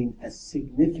hasn't been a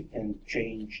significant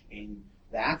change in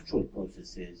the actual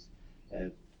processes,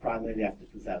 primarily after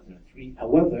 2003.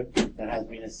 However, there has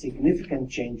been a significant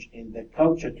change in the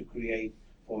culture to create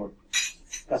for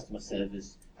customer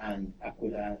service and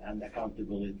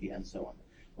accountability and so on.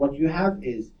 What you have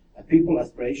is people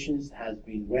aspirations has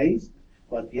been raised,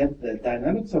 but yet the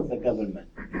dynamics of the government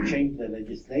change the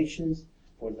legislations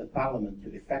for the parliament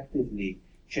to effectively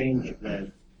change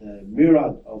the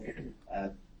myriad of,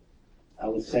 I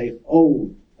would say,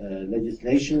 old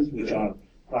legislations which are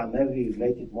primarily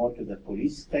related more to the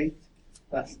police state.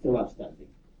 That's still outstanding.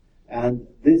 And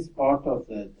this part of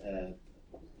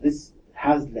this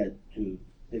has led to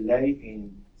delay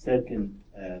in certain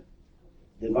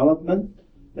development.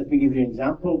 Let me give you an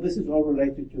example. This is all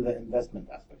related to the investment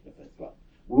aspect of it as well.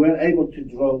 We were able to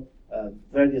draw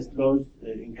various laws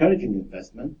encouraging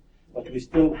investment, but we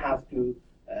still have to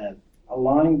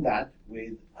align that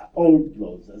with old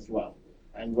laws as well.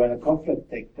 And when a conflict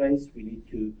takes place, we need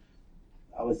to,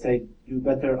 I would say, do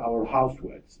better our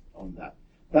housework on that.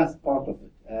 That's part of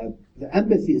it. The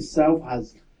embassy itself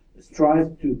has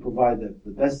strived to provide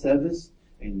the best service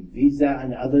in visa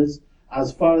and others.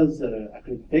 As far as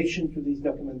accreditation to these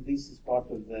documents, this is part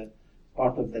of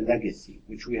the legacy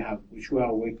which we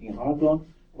are working hard on,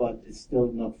 but it's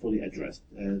still not fully addressed.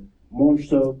 More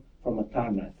so from a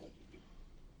timeline point of view.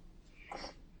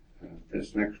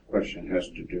 This next question has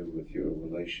to do with your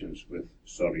relations with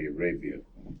Saudi Arabia.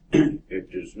 It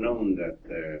is known that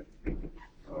there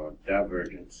are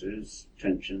divergences,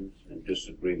 tensions, and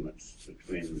disagreements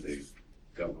between the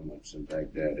governments in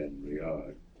Baghdad and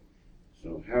Riyadh.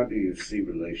 So how do you see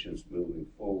relations moving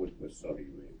forward with Saudi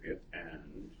Arabia,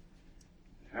 and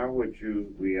how would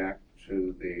you react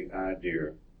to the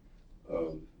idea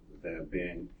of there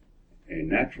being a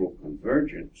natural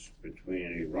convergence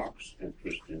between Iraq's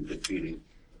interest in defeating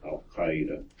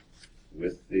al-Qaeda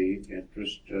with the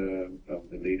interest of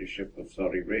the leadership of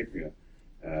Saudi Arabia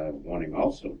wanting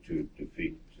also to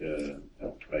defeat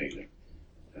al-Qaeda?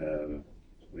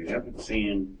 We haven't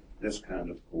seen this kind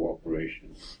of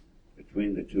cooperation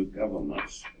between the two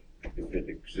governments. If it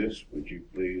exists, would you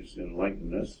please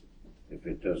enlighten us? If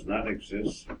it does not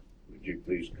exist, would you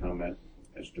please comment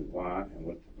as to why and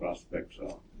what the prospects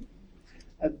are?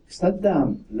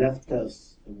 Saddam left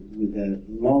us with a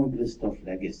long list of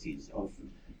legacies of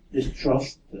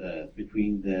distrust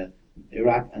between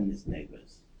Iraq and its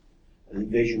neighbors.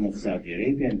 Invasion of Saudi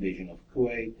Arabia, invasion of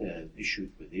Kuwait, issues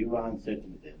with Iran,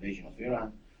 certainly the invasion of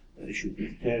Iran, issues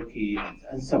with Turkey,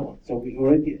 and so on. So we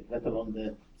already, let alone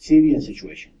the Syrian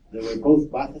situation. They were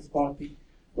both Ba'athist party,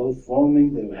 both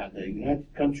forming, they had a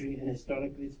united country in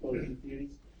historically spoken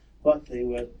theories, but they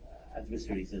were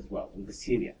adversaries as well with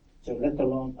Syria. So let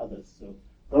alone others. So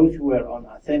those who were on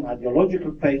the same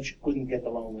ideological page couldn't get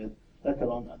along with, let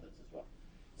alone others as well.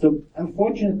 So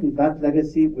unfortunately, that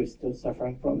legacy, we're still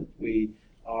suffering from it. We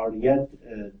are yet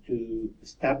to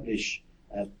establish,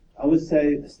 I would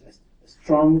say, a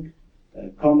strong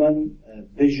common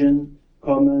vision,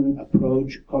 common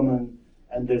approach, common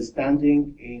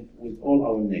understanding with all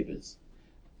our neighbors.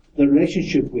 The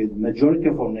relationship with majority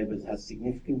of our neighbors has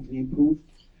significantly improved.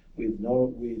 We've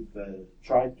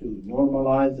tried to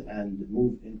normalize and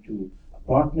move into a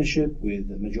partnership with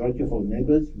the majority of our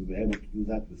neighbors. We were able to do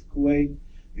that with Kuwait,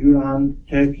 Iran,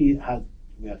 Turkey.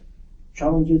 We have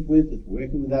challenges with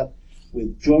working with that.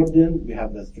 With Jordan, we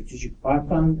have the strategic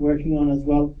pipeline working on as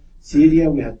well. Syria,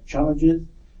 we have challenges,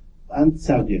 and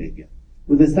Saudi Arabia.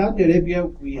 With the Saudi Arabia,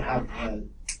 we have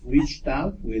reached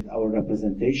out with our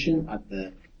representation at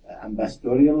the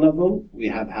ambassadorial level. We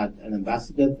have had an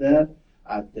ambassador there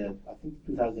at, I think,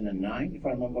 2009, if I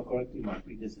remember correctly. My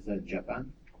predecessor in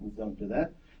Japan moved on to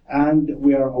that. And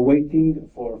we are awaiting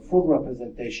for full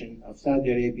representation of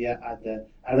Saudi Arabia at a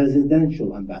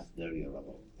residential ambassadorial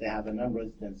level. They have a number of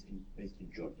residents based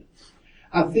in Jordan.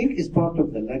 I think as part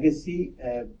of the legacy,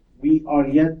 we are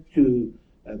yet to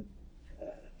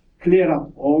clear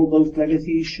up all those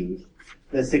legacy issues.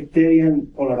 The sectarian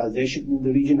polarization in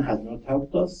the region has not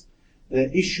helped us.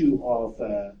 The issue of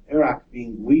Iraq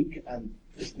being weak and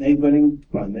its neighboring,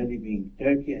 primarily being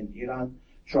Turkey and Iran,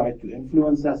 tried to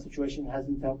influence that situation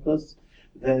hasn't helped us.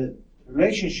 The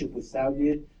relationship with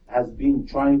Saudi has been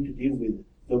trying to deal with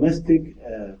domestic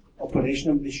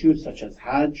operational issues such as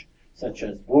Hajj, such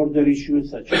as border issues,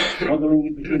 such as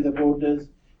smuggling between the borders,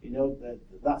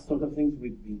 that sort of things.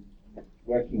 We've been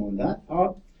working on that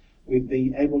hard. We've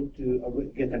been able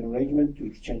to get an arrangement to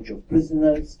exchange of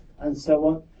prisoners and so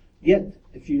on. Yet,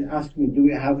 if you ask me, do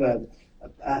we have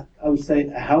I would say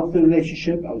a healthy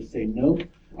relationship? I would say no.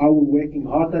 Are we working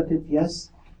hard at it?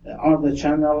 Yes. Are the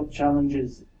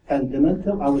challenges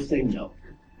fundamental? I would say no.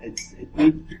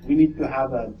 We need to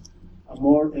have a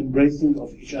more embracing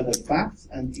of each other's facts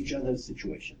and each other's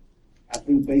situation. I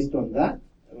think based on that,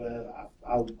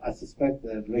 I suspect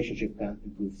the relationship can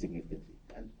improve significantly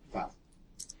and fast.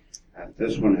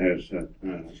 This one has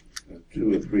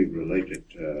 2 or 3 related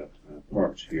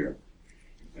parts here.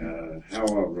 How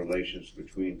are relations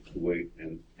between Kuwait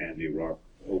and Iraq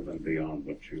over and beyond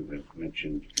what you have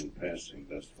mentioned in passing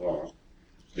thus far,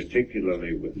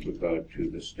 particularly with regard to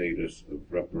the status of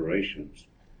reparations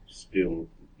still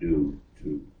due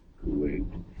to Kuwait?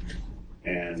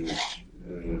 And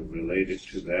related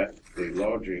to that, the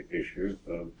larger issue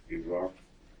of Iraq's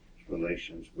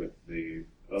relations with the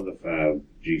other 5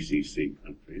 GCC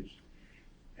countries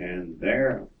and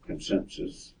their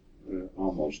consensus,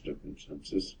 almost a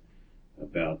consensus,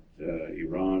 about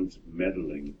Iran's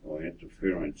meddling or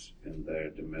interference in their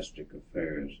domestic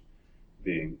affairs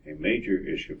being a major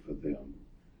issue for them,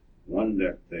 one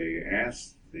that they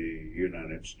asked the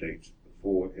United States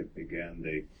before it began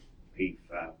the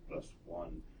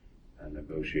P5+1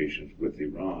 negotiations with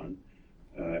Iran,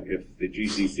 if the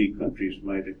GCC countries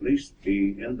might at least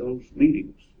be in those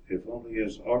meetings, if only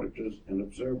as auditors and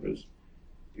observers.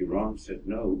 Iran said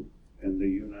no, and the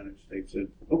United States said,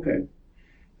 okay.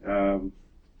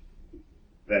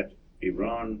 That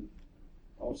Iran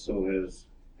also has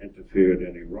interfered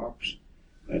in Iraq's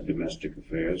domestic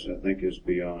affairs, I think, is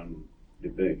beyond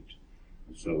debate.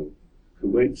 So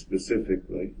Kuwait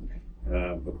specifically,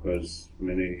 because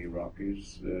many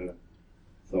Iraqis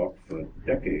thought for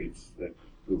decades that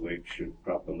Kuwait should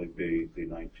properly be the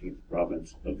 19th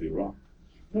province of Iraq.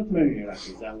 Not many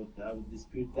Iraqis. I would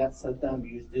dispute that. Saddam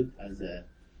used it as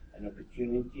an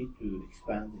opportunity to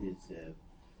expand his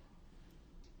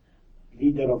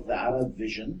leader of the Arab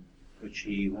vision, which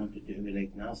he wanted to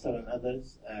emulate Nasser and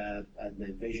others. And the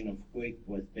invasion of Kuwait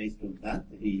was based on that.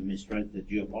 He misread the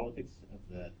geopolitics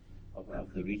of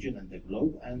the region and the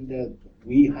globe, and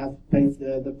we have paid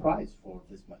the price for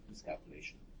this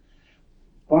miscalculation.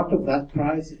 Part of that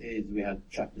price is we had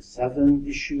Chapter 7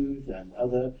 issues and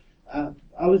other.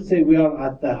 I would say we are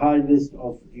at the high list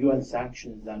of UN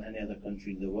sanctions than any other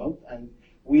country in the world, and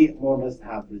we more or less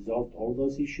have resolved all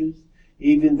those issues.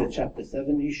 Even the Chapter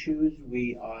 7 issues,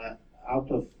 we are out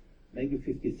of maybe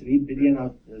 53 billion,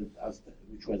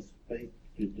 which was paid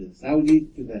to the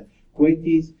Saudis, to the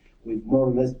Kuwaitis. We've more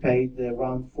or less paid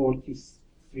around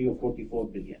 43 or 44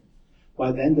 billion.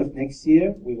 By the end of next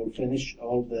year, we will finish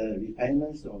all the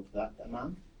repayments of that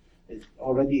amount. It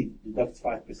already deducts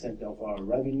 5% of our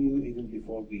revenue even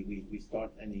before we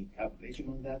start any calculation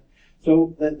on that.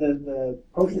 So the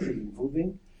process is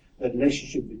improving. The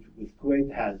relationship with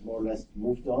Kuwait has more or less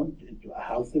moved on into a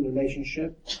healthy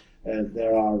relationship.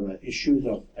 There are issues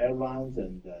of airlines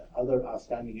and other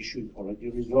outstanding issues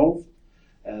already resolved.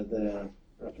 The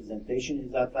representation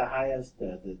is at the highest.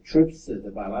 The trips,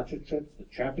 the bilateral trips, the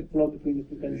traffic flow between the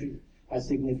two countries has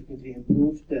significantly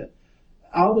improved.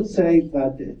 I would say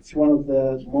that it's one of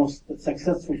the most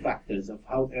successful factors of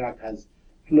how Iraq has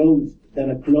done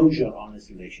a closure on its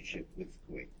relationship with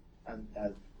Kuwait, and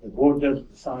the border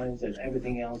signs and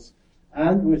everything else.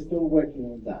 And we're still working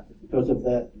on that because of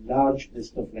the large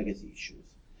list of legacy issues.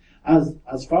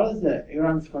 As far as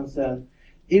Iran is concerned,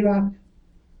 Iraq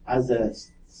as a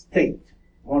state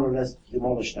more or less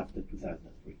demolished after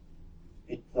 2003.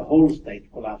 The whole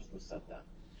state collapsed with Saddam.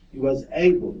 He was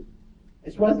able,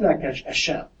 it was like a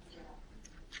shell.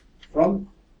 From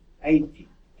 80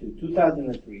 to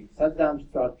 2003, Saddam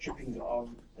started chipping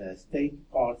on the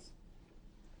state parts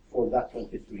for that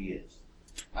 23 years.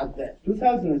 At the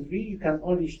 2003, you can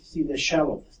only see the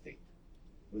shell of the state,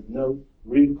 with no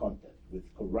real content, with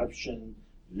corruption,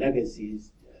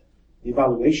 legacies,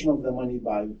 devaluation of the money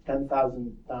by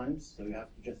 10,000 times, so you have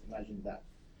to just imagine that.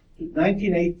 To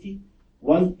 1980,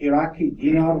 one Iraqi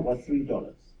dinar was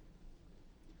 $3.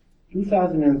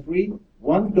 2003,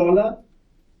 $1,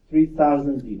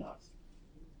 3,000 dinars.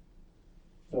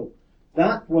 So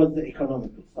that was the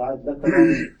economical side, let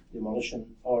alone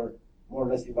demolition or more or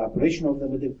less evaporation of the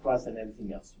middle class and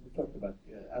everything else. We talked about,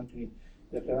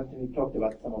 Dr. Anthony talked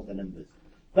about some of the numbers.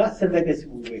 That's the legacy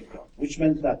we worked on, which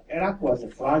meant that Iraq was a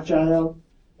fragile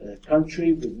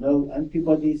country with no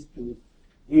antibodies to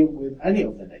deal with any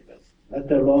of the neighbors,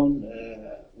 let alone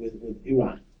with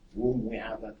Iran, whom we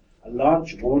have a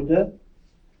large border.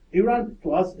 Iran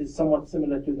to us is somewhat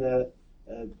similar to the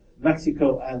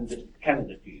Mexico and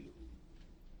Canada to you.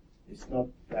 It's not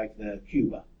like the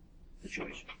Cuba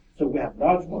situation. So we have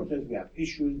large borders, we have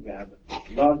issues, we have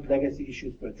large legacy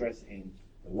issues to address in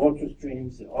the water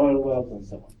streams, the oil wells, and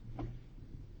so on.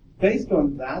 Based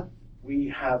on that, we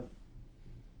have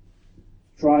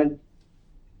tried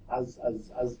as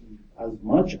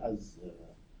much as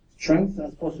strength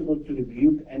as possible to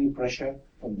rebuke any pressure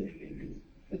from the Iranians.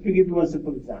 Let me give you one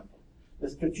simple example. The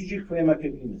strategic framework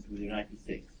agreements with the United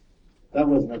States, that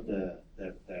was not their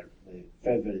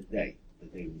favorite day, the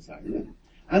day we signed that.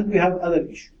 And we have other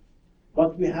issues.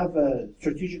 But we have a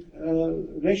strategic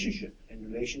relationship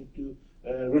in relation to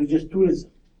religious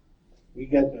tourism. We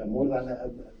get more than,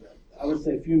 I would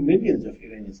say, a few millions of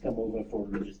Iranians come over for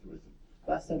religious tourism.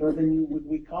 That's a revenue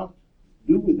we can't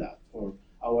do with that for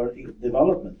our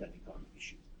development and economic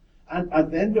issues. And at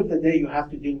the end of the day, you have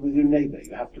to deal with your neighbor.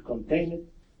 You have to contain it,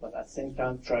 but at the same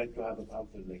time try to have a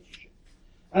healthy relationship.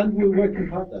 And we're working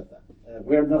hard at that.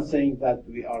 We're not saying that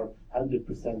we are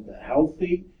 100%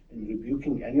 healthy in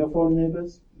rebuking any of our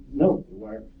neighbors. No,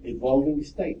 we're evolving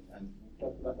state, and we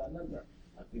talked about that number.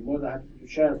 I'd be more than happy to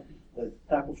share the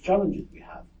type of challenges we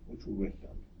have, which we're working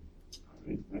on. All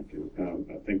right, thank you.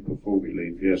 I think before we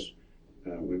leave, yes,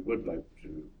 we would like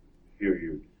to hear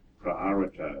you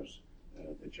prioritize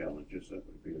the challenges. That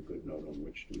would be a good note on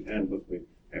which to end, but we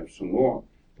have some more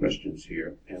questions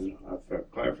here. And for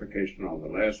clarification on the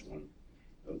last one,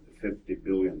 of the $50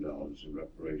 billion in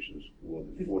reparations, more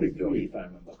than 40 billion. If I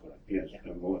remember correctly. Yes,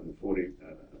 Yeah. More than 40.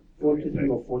 43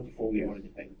 or 44 we Yeah. already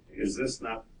paid. Is this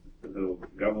not the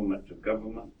government to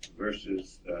government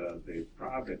versus the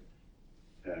private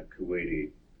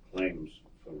Kuwaiti claims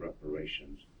for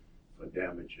reparations for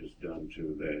damages done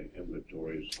to their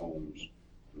inventories, homes,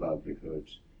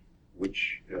 livelihoods,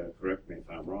 which, correct me if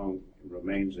I'm wrong,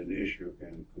 remains an issue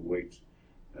in Kuwait's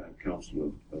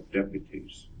Council of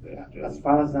Deputies? As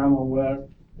far as I'm aware,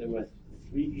 there were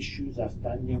 3 issues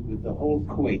outstanding with the whole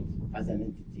Kuwait as an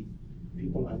entity.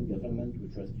 People and government,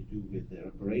 which was to do with the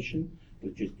reparation,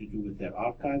 which is to do with their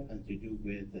archive, and to do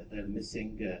with their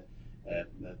missing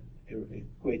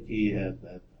Kuwaiti,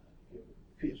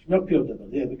 not POW,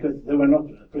 yeah, because they were not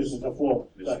prisoners of war,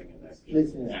 but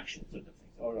missing in action sort of things.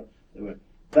 Or they were.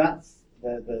 That's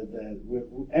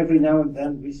every now and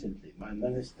then. Recently, my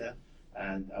minister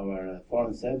and our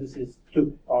foreign services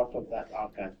took part of that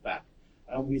archive back.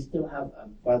 And we still have,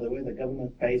 by the way, the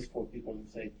government pays for people who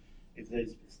say, if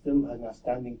there's still an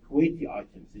outstanding Kuwaiti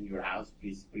items in your house,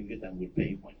 please bring it and we'll pay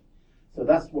you money. So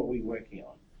that's what we're working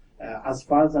on. As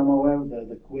far as I'm aware,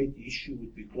 the Kuwaiti issue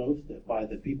would be closed by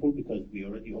the people because we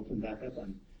already opened that up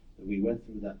and we went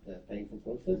through that painful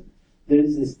process. There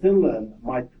is still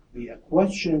might be a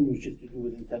question which is to do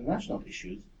with international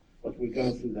issues, but we're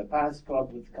going through the Paris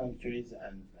Club with countries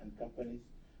and companies,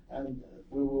 and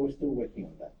we're still working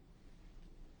on that.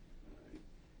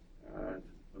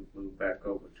 Move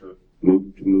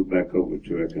back over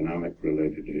to economic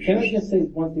related issues. Can I just say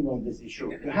one thing on this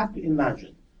issue? You have to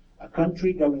imagine a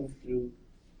country going through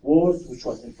wars which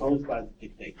was imposed by the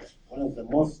dictator, one of the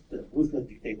most ruthless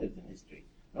dictators in history,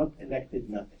 not elected,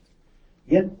 nothing.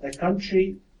 Yet the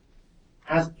country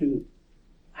has been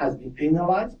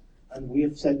penalized, and we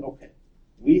have said, okay,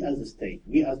 we as a state,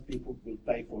 we as people will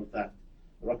pay for that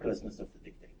recklessness of the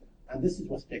dictator. And this is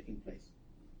what's taking place.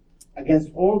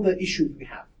 Against all the issues we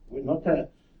have, we're not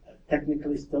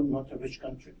technically still not a rich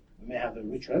country. We may have a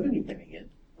rich revenue coming in,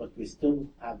 but we still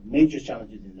have major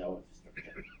challenges in our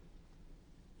infrastructure.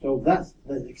 So that's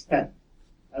the extent.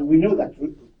 And we know that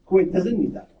Kuwait doesn't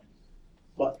need that one.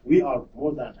 But we are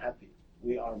more than happy.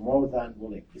 We are more than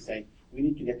willing to say we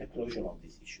need to get a closure on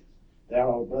these issues. They are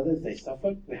our brothers, they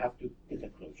suffered, we have to get a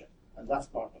closure. And that's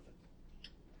part of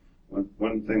it.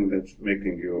 One thing that's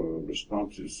making your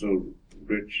responses so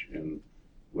rich and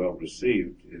well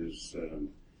received is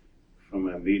from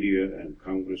our media and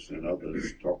Congress and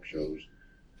others, talk shows,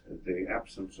 the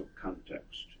absence of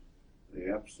context, the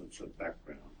absence of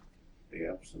background, the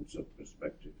absence of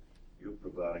perspective. You're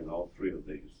providing all 3 of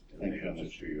these in the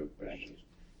answer to your questions,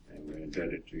 and we're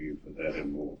indebted to you for that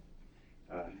and more.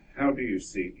 How do you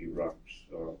see Iraq's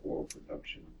oil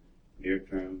production, near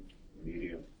term,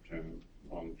 medium term,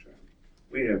 long term?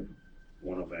 We have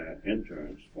one of our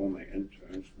interns, former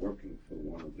interns, working for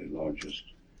one of the largest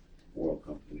oil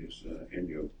companies in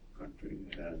your country,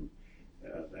 and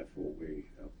therefore we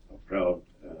are proud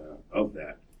of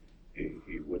that.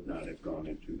 He would not have gone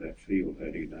into that field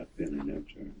had he not been an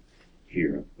intern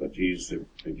here, but he's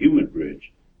a human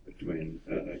bridge between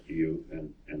you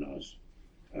and us.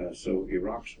 So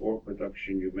Iraq's oil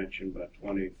production, you mentioned by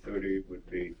 2030 would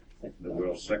be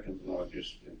second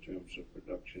largest in terms of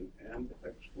production and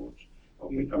exports, or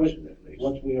production at least.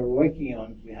 What we are working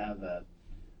on, we have a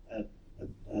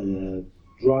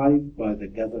drive by the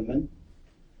government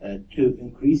to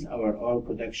increase our oil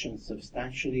production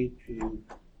substantially to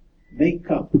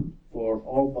make up for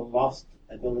all the lost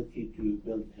ability to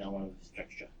build in our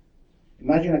infrastructure.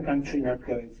 Imagine a country not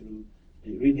going through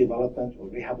the redevelopment or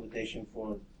rehabilitation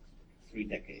for 3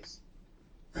 decades.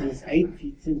 Since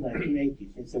 1980,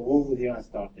 since the war with Iran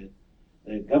started,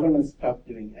 the government stopped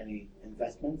doing any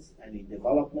investments, any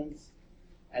developments,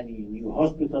 any new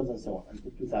hospitals, and so on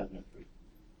until 2003.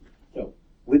 So,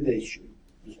 with the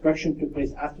destruction took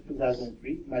place after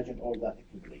 2003, imagine all that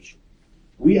accumulation.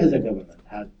 We as a government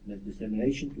had the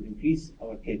determination to increase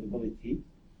our capability,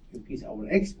 to increase our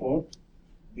export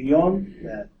beyond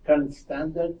the current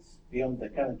standards, beyond the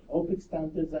current OPEC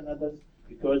standards and others,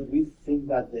 because we think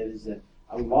that there is a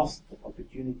lost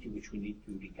opportunity which we need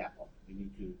to recap on. We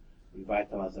need to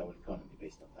revitalize our economy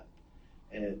based on that.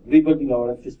 Rebuilding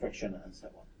our infrastructure and so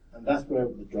on. And that's where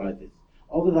the drive is.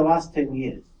 Over the last 10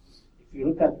 years, if you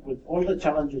look at with all the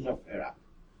challenges of Iraq,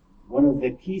 one of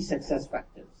the key success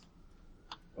factors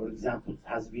or examples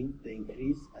has been the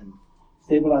increase and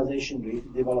stabilization,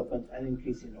 development, and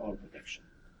increase in oil production.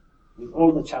 With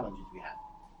all the challenges we had.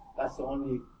 That's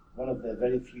only one of the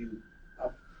very few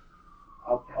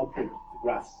upward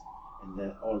graphs in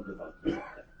the oil development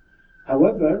sector.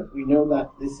 However, we know that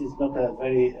this is not a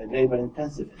very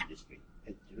labor-intensive industry.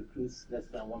 It recruits less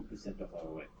than 1% of our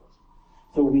workforce.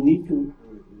 So we need to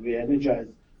re-energize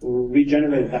or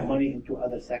regenerate that money into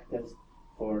other sectors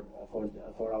for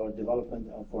our development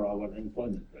and for our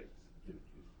employment rates.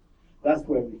 That's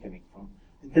where we're coming from.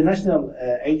 International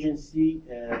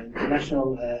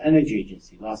Energy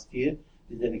Agency last year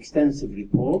did an extensive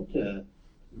report in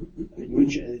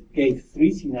which it gave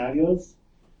 3 scenarios,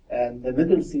 and the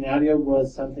middle scenario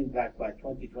was something like by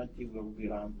 2020 we will be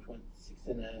around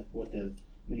 26.25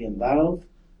 million barrels,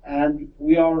 and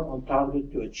we are on target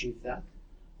to achieve that.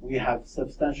 We have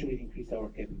substantially increased our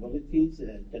capabilities.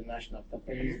 International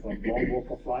companies from long walk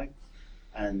of life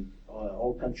and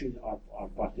all countries are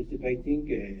participating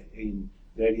in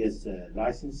various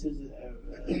licenses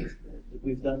that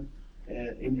we've done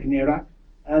in Iraq,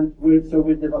 and we're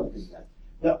developing that.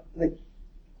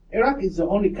 Iraq is the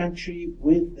only country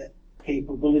with the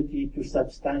capability to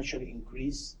substantially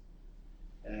increase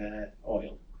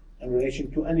oil in relation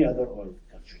to any other oil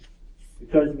country,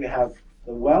 because we have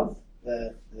the wealth,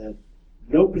 the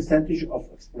low percentage of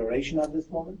exploration at this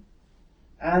moment,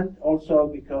 and also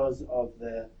because of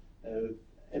the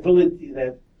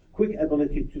quick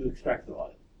ability to extract the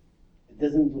oil. It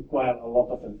doesn't require a lot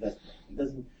of investment. It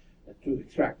doesn't to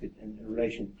extract it in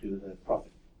relation to the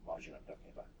profit margin I'm talking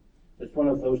about. It's one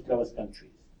of those lowest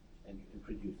countries in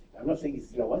producing. I'm not saying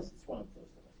it's lowest, it's one of those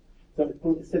lowest. So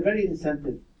it's a very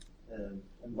incentive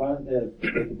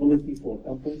capability for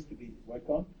companies to work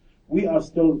on. We are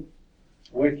still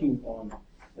working on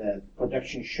the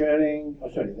production sharing,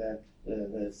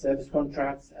 the service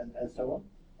contracts and so on,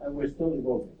 and we're still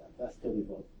evolving that. That's still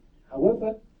evolving.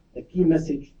 However, the key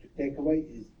message to take away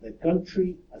is the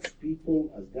country, as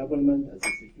people, as government, as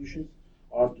institutions,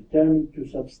 are determined to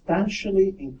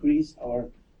substantially increase our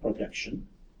production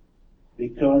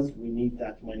because we need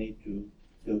that money to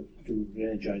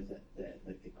re-energize the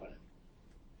economy.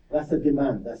 That's a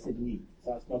demand, that's a need.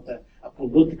 That's not a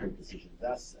political decision,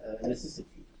 that's a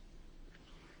necessity.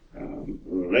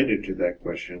 Related to that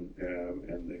question,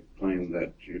 and the claim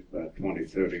that by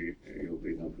 2030 you'll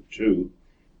be number 2,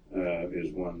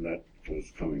 is one that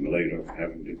was coming later,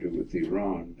 having to do with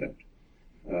Iran, that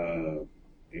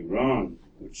Iran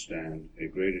would stand a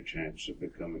greater chance of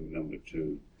becoming number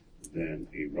 2 than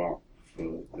Iraq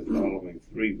for the following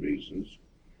 3 reasons.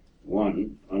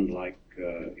 One, unlike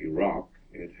Iraq,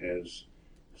 it has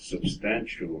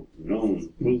substantial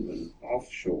known, proven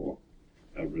offshore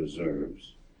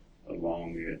reserves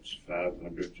along its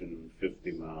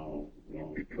 550-mile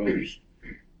long coast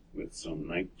with some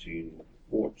 19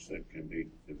 ports that can be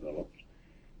developed.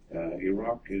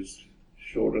 Iraq is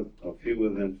short of fewer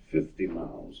than 50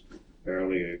 miles,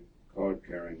 barely a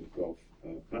card-carrying Gulf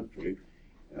country,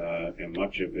 and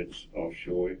much of its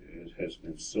offshore has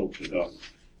been silted up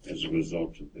as a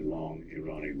result of the long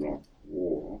Iran-Iraq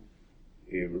war.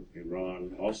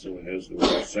 Iran also has the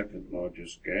world's second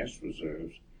largest gas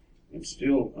reserves and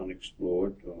still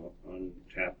unexplored or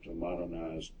untapped or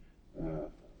modernized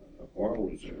oil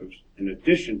reserves, in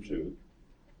addition to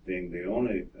being the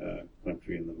only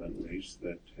country in the Middle East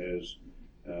that has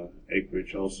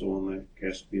acreage also on the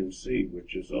Caspian Sea,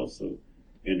 which is also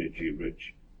energy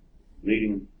rich,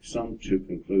 leading some to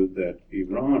conclude that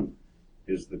Iran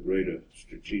is the greater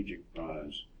strategic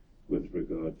prize with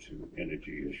regard to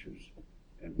energy issues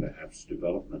and perhaps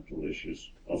developmental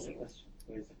issues also.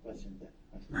 Where's the question there?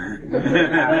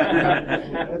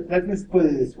 Let me put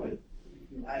it this way.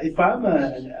 If I'm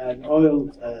an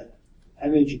oil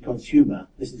energy consumer,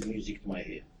 this is music to my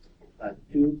ear.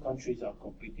 Two countries are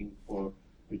competing for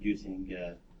producing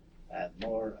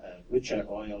more richer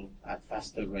oil at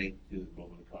faster rate to the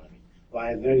global economy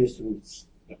via various routes.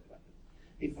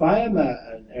 If I am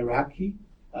an Iraqi,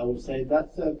 I will say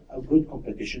that's a good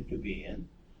competition to be in.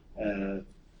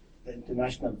 The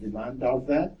international demand of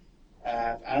that,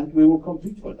 and we will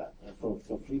compete for that.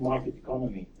 For free market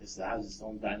economy, this has its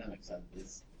own dynamics, and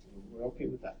we're okay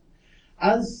with that.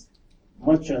 As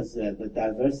much as the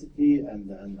diversity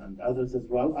and others as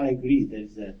well, I agree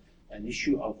there's an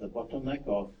issue of the bottleneck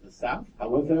of the South.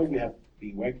 However, we have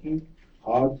been working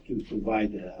hard to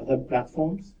provide other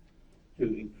platforms to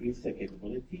increase the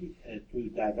capability, to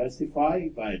diversify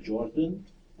via Jordan,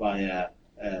 via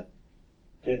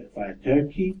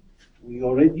Turkey. We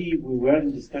were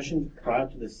in discussion prior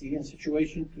to the Syrian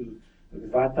situation to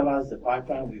revitalize the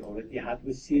pipeline we already had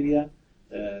with Syria.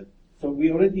 So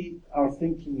we already are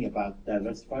thinking about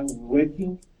diversifying,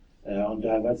 working on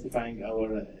diversifying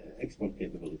our export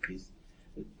capabilities.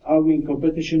 Are we in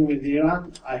competition with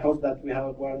Iran? I hope that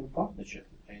we're in partnership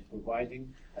in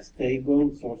providing a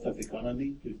stable source of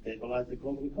economy to stabilize the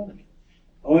global economy.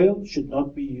 Oil should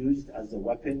not be used as a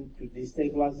weapon to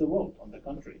destabilize the world. On the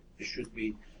contrary, it should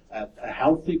be a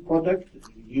healthy product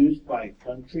used by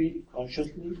country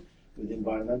consciously with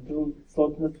environmental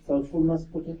thoughtfulness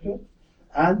put into it,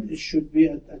 and it should be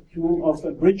a tool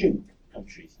of bridging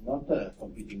countries, not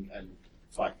competing and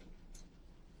fighting.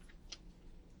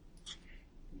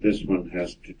 This one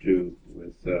has to do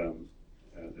with the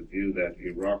view that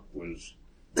Iraq was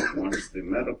once the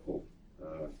medical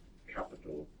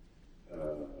capital,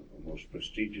 the most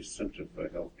prestigious center for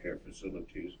healthcare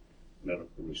facilities,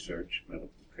 medical research, medical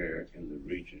care in the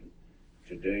region.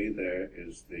 Today there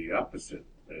is the opposite.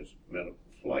 There's medical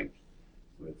flight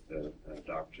with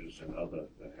doctors and other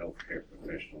healthcare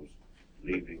professionals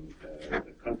leaving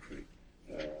the country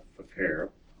for care,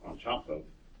 on top of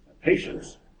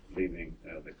patients leaving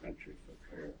the country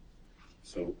for care.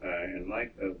 So in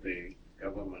light of the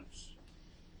government's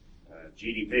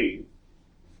GDP,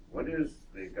 what is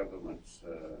the government's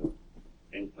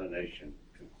inclination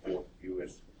to support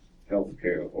U.S.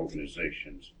 healthcare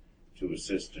organizations to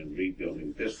assist in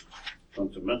rebuilding this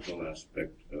fundamental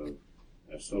aspect of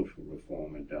social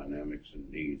reform and dynamics and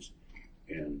needs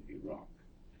in Iraq?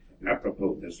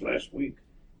 Apropos, this last week,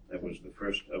 there was the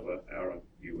first ever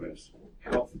Arab-U.S.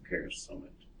 healthcare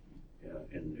summit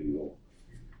in New York.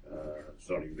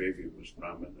 Saudi Arabia was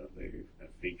prominently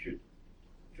featured,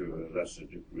 to a lesser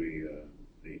degree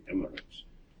the Emirates.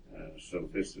 So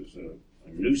this is a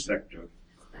new sector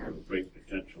with great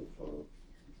potential for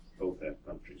both our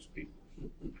countries' people.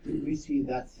 We see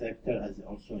that sector as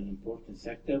also an important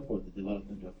sector for the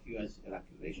development of U.S.-Iraq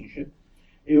relationship.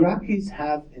 Iraqis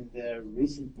have in their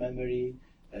recent memory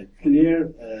a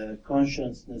clear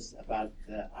consciousness about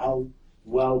how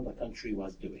well the country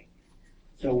was doing.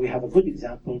 So we have a good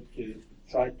example to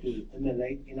try to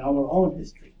emulate in our own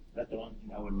history, let alone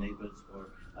in our neighbors or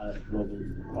global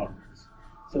partners.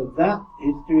 So that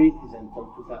history is until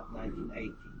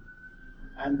 1980.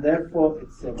 And therefore,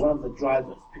 it's one of the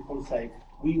drivers. People say,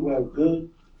 we were good,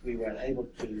 we were able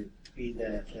to be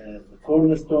the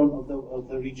cornerstone of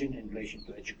the region in relation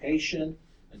to education,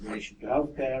 in relation to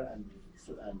healthcare,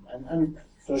 and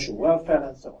social welfare,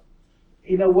 and so on.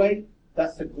 In a way,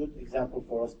 that's a good example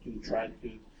for us to try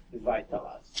to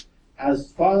revitalize.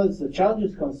 As far as the challenge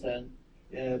is concerned,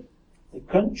 the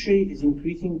country is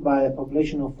increasing by a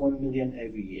population of 1 million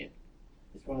every year.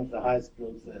 It's one of the highest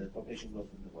population growth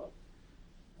in the world.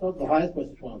 Not the highest, but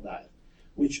it's one of the highest.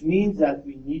 Which means that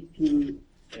we need to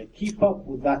keep up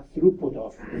with that throughput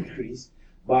of increase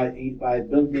by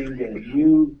building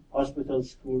new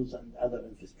hospitals, schools, and other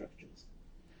infrastructures.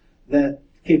 The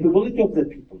capability of the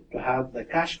people to have the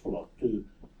cash flow to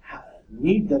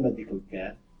need the medical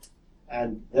care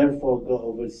and therefore go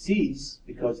overseas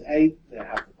because A, they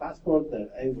have the passport, they're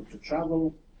able to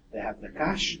travel, they have the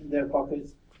cash in their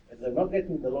pockets. If they're not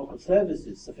getting the local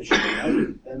services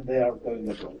sufficiently, then they are going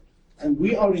abroad. And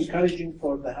we are encouraging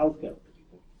for the healthcare of the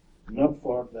people, not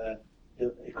for the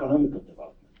economical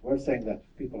development. We're saying that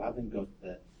people haven't got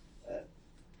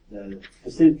the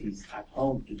facilities at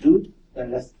home to do it,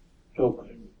 then let's talk.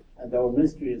 And our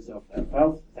ministries of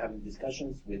health is having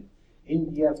discussions with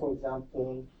India, for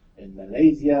example, in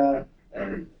Malaysia,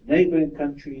 neighboring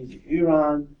countries,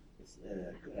 Iran,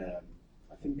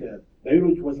 think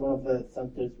Beirut was one of the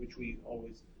centers which we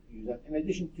always use that, in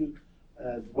addition to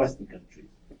Western countries,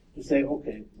 to say,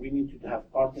 okay, we need to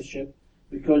have partnership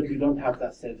because we don't have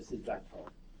that services back home.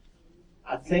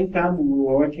 At the same time, we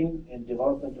were working in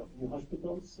development of new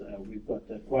hospitals. We've got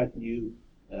quite new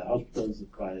hospitals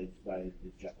by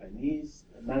the Japanese,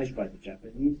 managed by the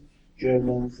Japanese,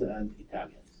 Germans, and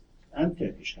Italians, and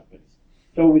Turkish companies.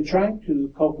 So we're trying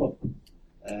to cope up,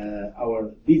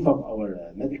 beef up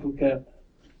our medical care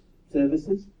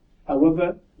services.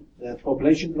 However, the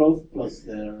population growth plus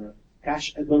their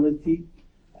cash ability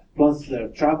plus their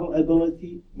travel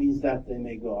ability means that they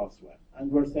may go elsewhere.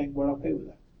 And we're saying we're okay with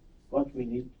that. But we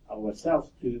need ourselves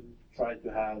to try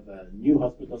to have new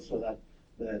hospitals so that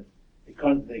the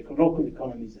local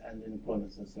economies and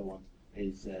employment and so on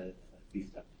is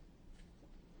beefed up.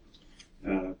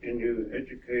 Can you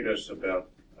educate us about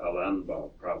Al-Anbar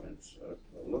province?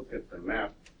 A look at the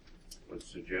map would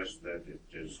suggest that it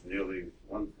is nearly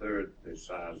 1/3 the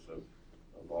size of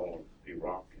all of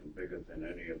Iraq and bigger than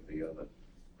any of the other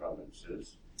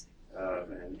provinces.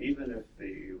 And even if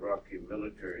the Iraqi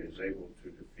military is able to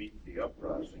defeat the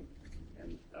uprising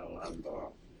in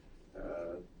Al-Anbar,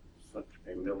 such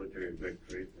a military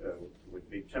victory would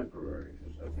be temporary,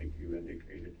 as I think you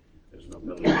indicated. There's no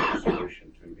military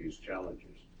solution to these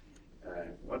challenges.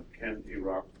 What can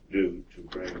Iraq do to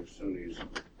bring Sunnis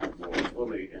more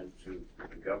fully into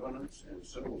the governance and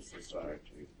civil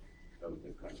society of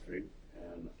the country?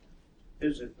 And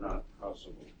is it not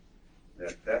possible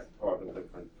that that part of the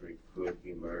country could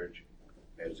emerge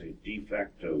as a de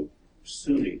facto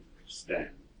Sunni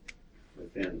state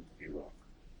within Iraq?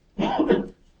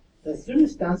 The Sunni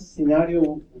stance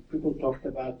scenario, people talked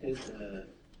about it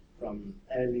from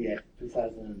early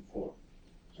 2004,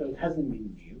 so it hasn't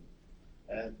been new.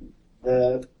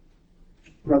 The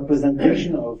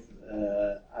representation of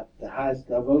at the highest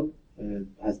level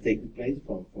has taken place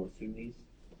for Sunnis,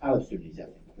 Arab Sunnis, I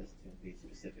think, let's be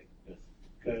specific, because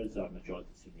Kurds are majority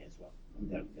Sunni as well.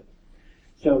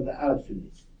 So the Arab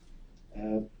Sunnis.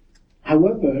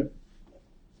 However,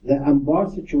 the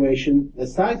Anbar situation, the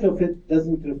size of it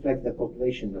doesn't reflect the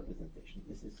population representation.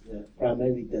 This is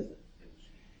primarily desert.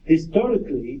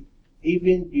 Historically,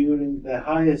 even during the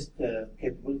highest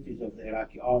capabilities of the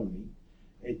Iraqi army,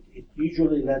 it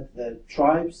usually let the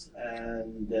tribes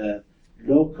and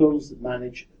locals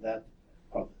manage that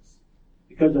province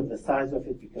because of the size of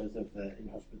it, because of the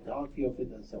inhospitality of it,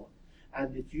 and so on.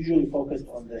 And it's usually focused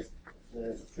on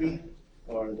the street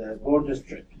or the border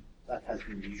strip. That has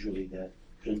been usually the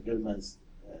gentleman's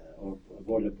or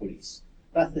border police.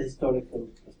 That's the historical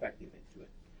perspective into it.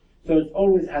 So it's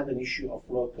always had an issue of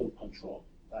local control.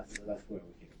 That's where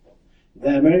we came from.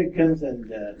 The Americans,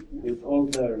 and with all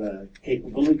their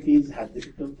capabilities, had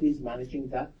difficulties managing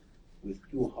that with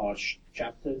two harsh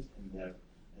chapters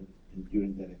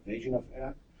during their invasion of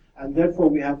Iraq. And therefore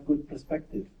we have good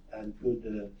perspective and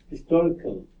good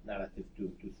historical narrative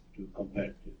to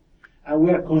compare to. And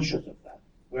we are conscious of that.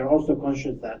 We are also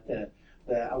conscious that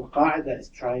the Al-Qaeda is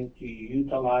trying to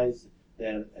utilize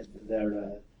their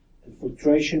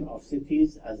infiltration of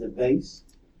cities as a base,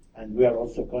 and we are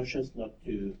also conscious not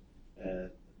to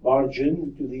barge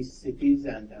into these cities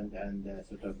and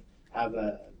sort of have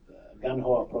a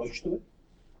gun-ho approach to it.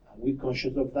 We're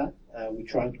conscious of that. We're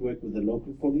trying to work with the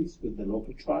local police, with the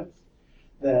local tribes.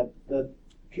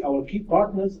 Our key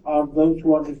partners are those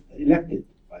who are elected,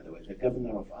 by the way, the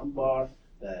governor of Anbar,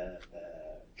 the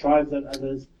tribes and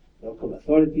others, local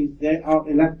authorities. They are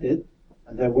elected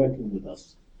and they're working with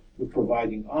us. We're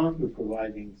providing arms, we're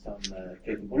providing some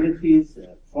capabilities,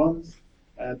 funds,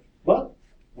 but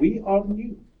we are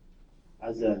new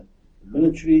as a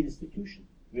military institution.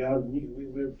 We are new.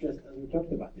 We're just, as we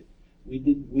talked about it,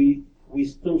 we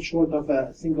still short of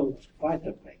a single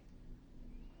fighter plane.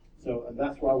 So, and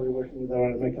that's why we're working with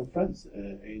our American friends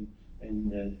in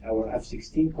our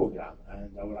F-16 program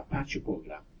and our Apache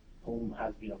program, whom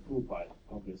has been approved by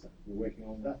Congress. We're working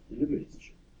on that delivery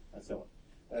issue and so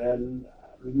on.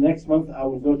 Next month, I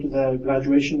will go to the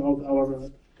graduation of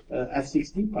our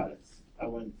F-16 pilots. I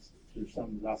went to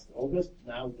some last August.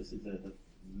 Now this is the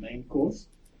main course.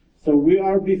 So we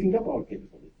are beefing up our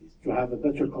capabilities to have a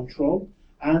better control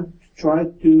and try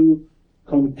to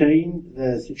contain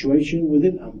the situation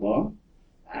within Anbar,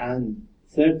 and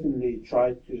certainly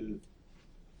try to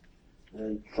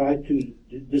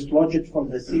dislodge it from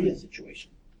the Syrian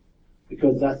situation,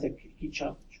 because that's a key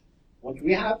challenge. What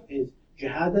we have is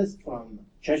jihadists from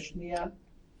Chechnya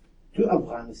to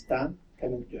Afghanistan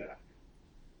coming to Iraq.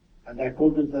 And I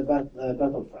called it the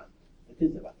battlefront. It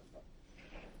is the battlefront.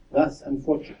 That's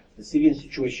unfortunate. The Syrian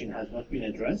situation has not been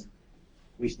addressed.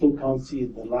 We still can't see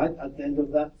the light at the end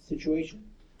of that situation.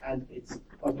 and it's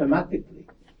automatically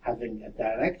having a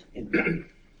direct impact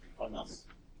on us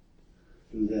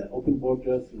through the open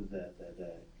border, through the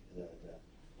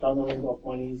tunneling of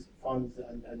monies, funds,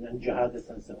 and jihadists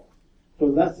and so on.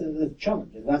 So that's a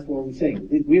challenge, and that's what we're saying.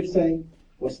 We're saying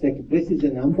what's taking place in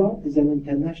Anbar is an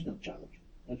international challenge,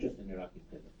 not just an Iraqi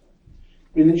thing.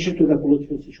 In addition to the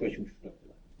political situation which we talked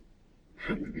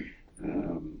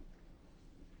about.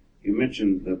 You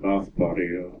mentioned the Ba'ath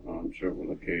Party on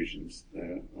several occasions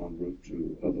there en route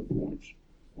to other points,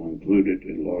 or included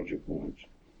in larger points.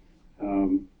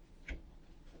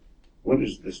 What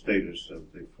is the status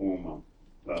of the former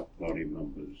Ba'ath Party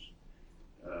members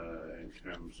in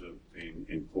terms of being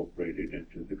incorporated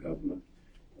into the government,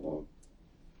 or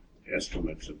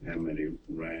estimates of how many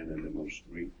ran in the most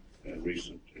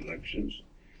recent elections?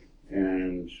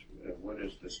 And what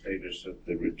is the status of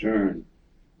the return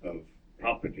of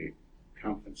property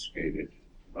confiscated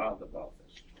by the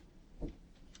Ba'athists?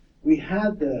 We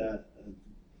had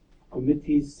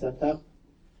committees set up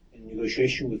in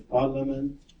negotiation with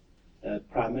Parliament,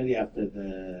 primarily after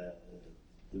the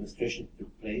demonstration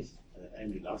took place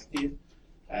early last year,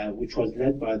 which was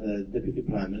led by the Deputy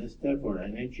Prime Minister for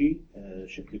Energy,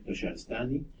 Sheikh Dr.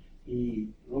 Shahristani. He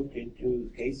looked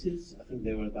into cases. I think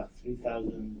there were about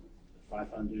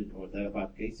 3,500 or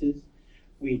thereabout cases.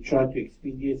 We tried to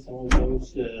expedite some of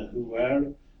those who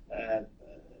were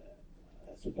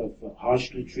sort of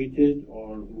harshly treated,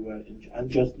 or who were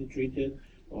unjustly treated,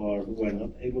 or who were not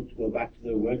able to go back to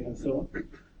their work and so on.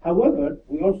 However,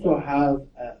 we also have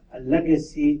a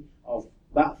legacy of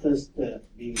Ba'athists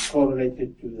being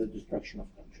correlated to the destruction of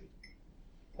country.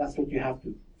 That's what you have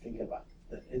to think about.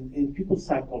 In people's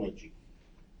psychology,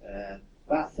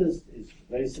 Ba'athist is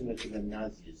very similar to the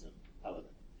Nazism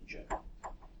element in Germany.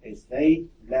 They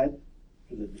led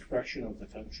to the destruction of the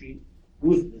country,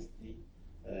 ruthlessly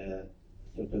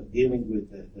sort of dealing with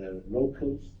the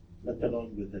locals, let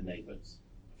alone with the neighbors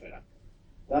of Iraq.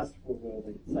 That's where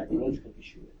the psychological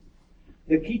issue is.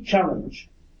 The key challenge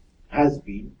has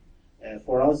been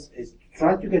for us is to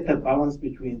try to get a balance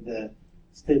between the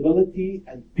stability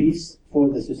and peace for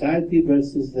the society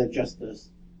versus the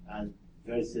justice and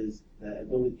versus the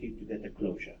ability to get a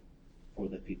closure for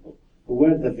the people who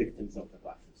were the victims of the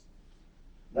Ba'athists.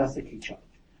 That's the key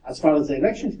challenge. As far as the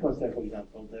elections concerned, for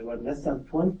example, there were less than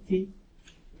 20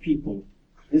 people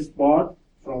disbarred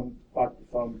from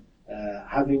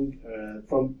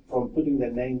putting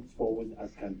their names forward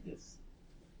as candidates.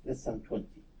 Less than 20.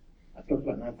 I talked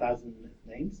about 9,000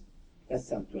 names. Less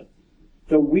than 20.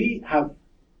 So we have,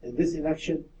 in this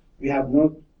election, we have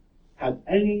not had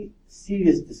any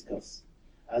serious discuss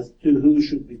as to who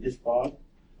should be disbarred,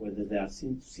 whether they are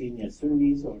senior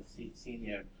Sunnis or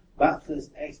senior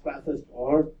Ba'athists, ex-Ba'athists,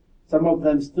 or some of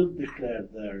them still declare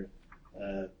to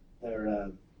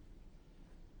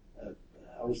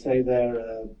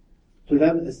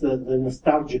them it's the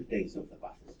nostalgic days of the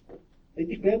Ba'athists. They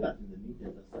declare that in the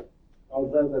media themselves.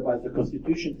 Although by the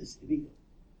Constitution is illegal.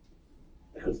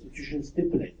 The Constitution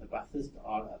stipulates the Ba'athists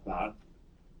are a bad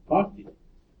party.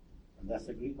 And that's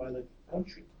agreed by the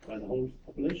country, by the whole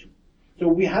population. So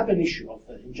we have an issue of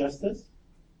the injustice,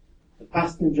 the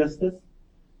past injustice,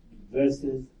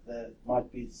 versus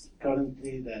might be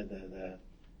currently the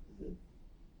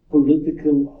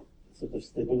political sort of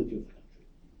stability of the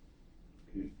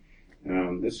country.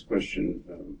 Okay. This question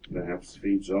perhaps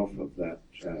feeds off of that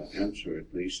answer,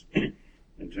 at least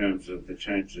in terms of the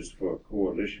chances for a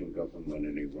coalition government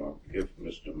in Iraq if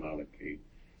Mr. Maliki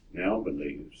now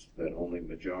believes that only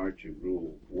majority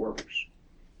rule works,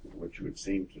 which would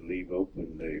seem to leave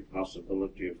open the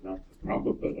possibility, if not the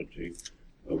probability,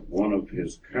 of one of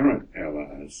his current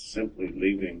allies simply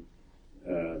leaving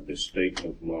the state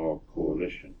of law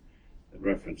coalition. The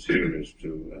reference here is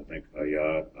to, I think,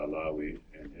 Ayad Alawi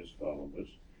and his followers,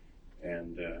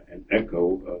 and an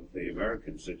echo of the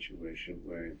American situation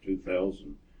where in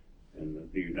 2000 in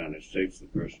the United States, the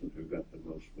person who got the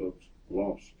most votes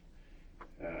lost.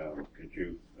 Could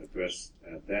you address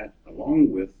that,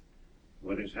 along with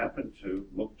what has happened to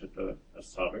Muqtada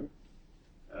as-Sadr,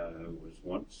 who was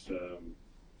once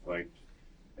quite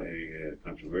a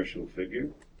controversial figure,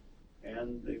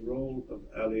 and the role of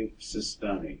Ali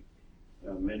Sistani?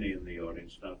 Many in the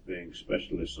audience, not being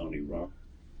specialists on Iraq,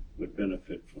 would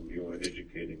benefit from your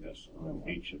educating us on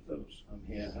each of those. I'm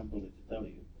here humbly to tell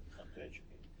you how to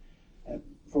educate.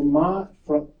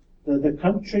 The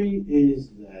country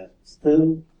is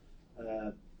still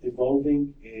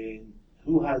evolving in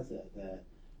who has the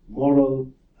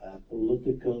moral,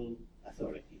 political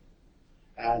authority.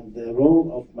 And the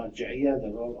role of Marja'iyah,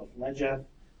 the role of Najaf,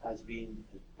 has been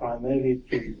primarily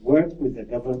to work with the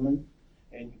government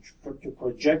and to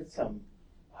project some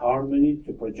harmony,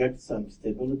 to project some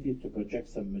stability, to project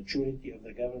some maturity of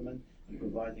the government in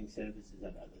providing services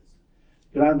and others.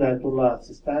 Grand Ayatollah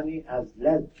Sistani has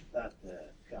led that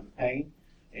campaign.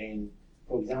 And,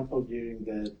 for example, during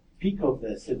the peak of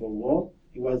the civil war,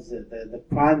 he was the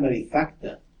primary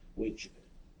factor which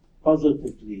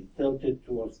positively tilted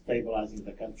towards stabilizing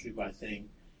the country by saying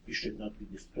you should not be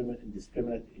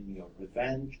indiscriminate in your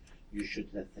revenge, you should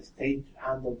let the state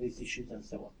handle these issues, and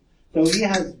so on. So he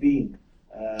has been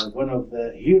one of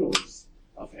the heroes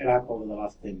of Iraq over the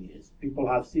last 10 years. People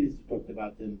have seriously talked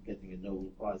about him getting a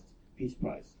Nobel Prize, Peace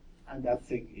Prize, and I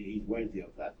think he's worthy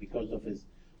of that because of his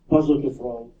positive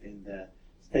role in the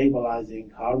stabilizing,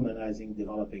 harmonizing,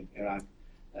 developing Iraq,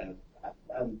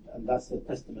 and that's a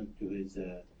testament to his,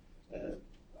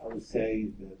 I would say,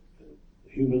 the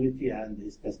humility, and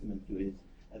his testament to his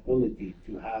ability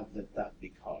to have that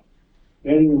big heart.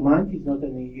 Bearing in mind, he's not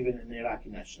even an Iraqi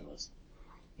nationalist.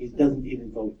 He doesn't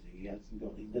even vote. He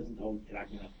doesn't hold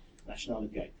Iraqi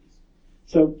nationality IDs.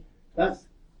 So that's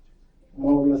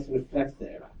more or less reflects the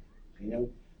Iraq.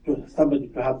 Somebody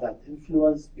to have that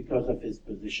influence because of his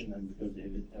position and because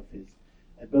of his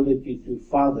ability to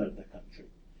father the country.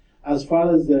 As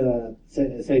far as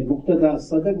Sayyid Muqtada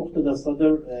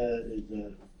al-Sadr is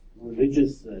a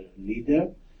religious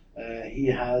leader. He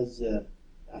has,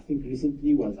 I think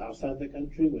recently was outside the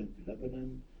country, went to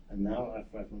Lebanon, and now, if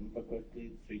I remember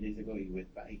correctly, 3 days ago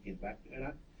he came back to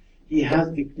Iraq. He has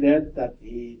declared that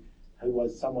he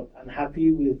was somewhat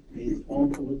unhappy with his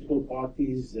own political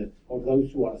parties or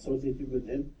those who are associated with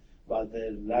him, but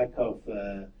the lack of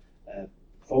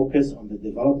focus on the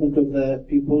development of the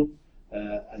people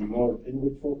and more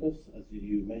inward focus, as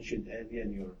you mentioned earlier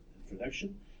in your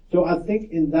introduction. So I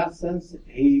think in that sense,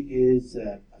 he is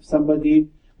somebody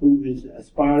who is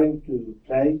aspiring to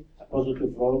play a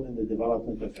positive role in the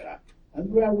development of Iraq. And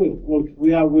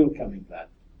we are welcoming that.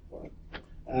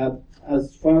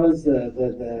 As far as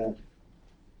the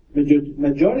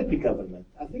majority government,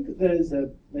 I think there is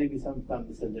maybe some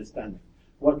misunderstanding.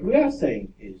 What we are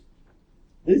saying is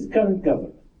this current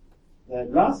government, the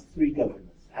last 3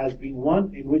 governments, has been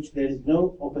one in which there is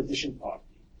no opposition party.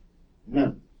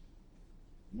 None.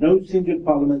 No single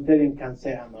parliamentarian can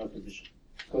say I'm an opposition.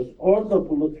 Because all the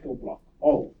political bloc,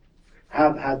 all,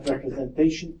 have had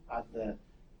representation at the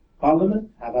parliament,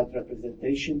 have had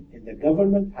representation in the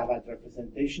government, have had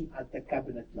representation at the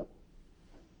cabinet level.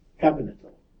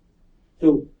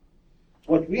 So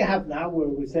what we have now, where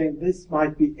we're saying this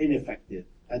might be ineffective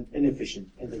and inefficient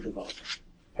in the development,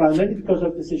 primarily because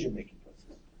of decision-making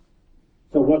process.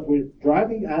 So what we're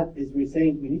driving at is we're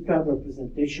saying we need to have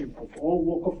representation of all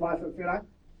walk of life of Iraq,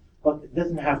 but it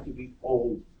doesn't have to be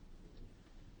all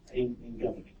in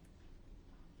governing.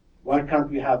 Why can't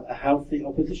we have a healthy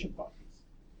opposition parties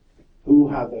who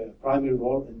have a primary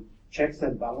role in checks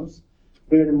and balance?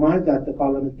 Bear in mind that the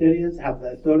parliamentarians have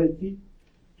the authority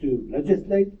to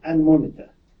legislate and monitor.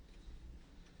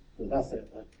 So that's a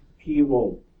key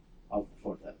role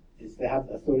for them, is they have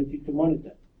the authority to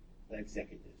monitor the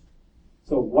executives.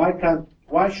 So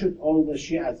why should all the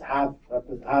Shias have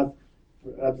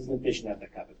representation at the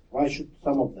cabinet? Why should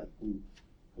some of them who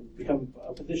become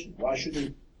opposition, why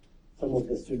shouldn't some of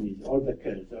the Sunnis or the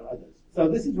Kurds or others? So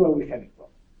this is where we're coming from.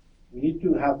 We need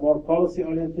to have more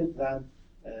policy-oriented than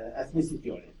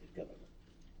ethnicity-oriented government.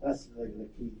 That's the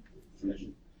key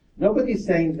discussion. Nobody is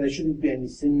saying there shouldn't be any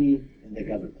Sunni in the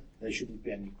government. There shouldn't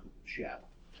be any Shia.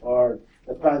 Or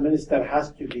the Prime Minister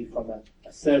has to be from a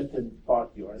certain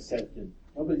party or a certain...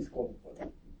 Nobody's calling for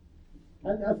that.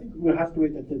 And I think we'll have to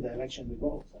wait until the election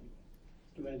revolves.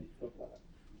 It's too early to talk about that.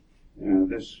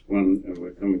 This one,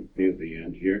 we're coming near the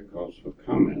end here, calls for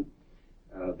comment.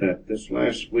 That this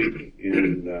last week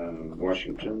in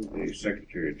Washington, the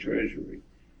Secretary of Treasury,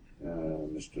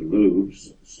 Mr.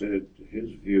 Louvs, said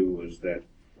his view was that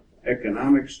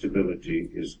economic stability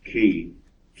is key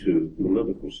to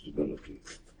political stability.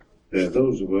 There are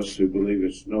those of us who believe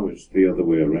it's the other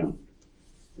way around,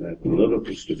 that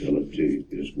political stability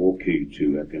is more key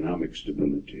to economic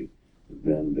stability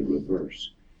than the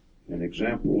reverse. And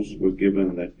examples were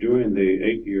given that during the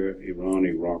 8-year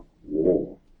Iran-Iraq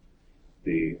war,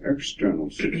 the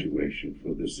external situation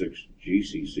for the 6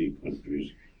 GCC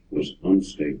countries was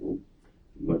unstable,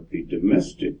 but the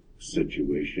domestic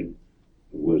situation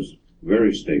was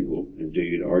very stable,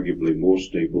 indeed arguably more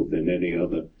stable than any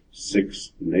other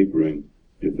 6 neighboring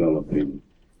developing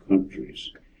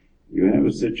countries. You have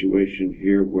a situation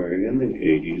here where in the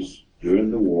 80s,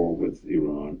 during the war with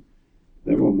Iran,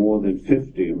 there were more than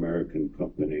 50 American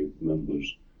company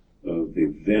members of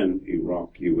the then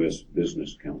Iraq U.S.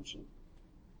 Business Council.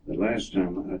 The last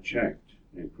time I checked,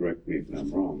 and correct me if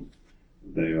I'm wrong,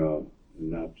 there are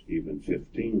not even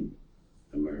 15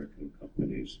 American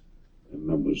companies are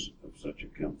members of such a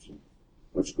council.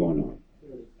 What's going on?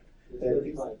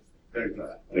 35.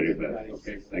 35.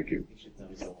 Okay, thank you.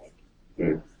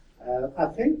 Good. I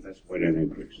think That's quite an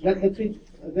increase.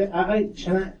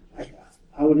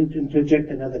 I wanted to interject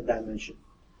another dimension.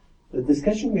 The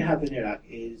discussion we have in Iraq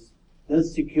is,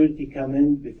 does security come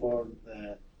in before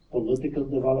political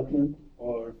development,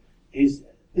 or is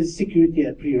security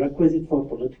a prerequisite for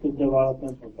political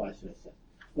development, or vice versa,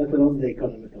 let alone the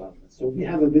economic element? So we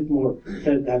have a bit more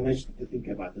third dimension to think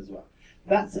about as well.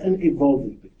 That's an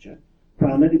evolving picture,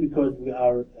 primarily because we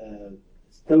are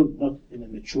still not in a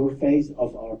mature phase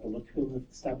of our political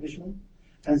establishment,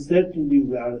 and certainly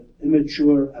we are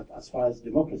immature as far as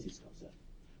democracy is concerned.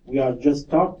 We are just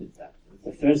started that. It's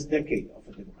the first decade of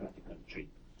a democratic country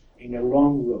in a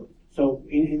long road. So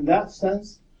in that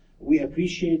sense, we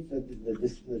appreciate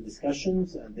the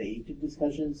discussions and the heated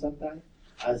discussions sometimes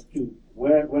as to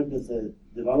where does the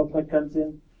development comes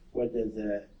in, where does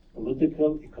the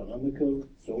political, economical,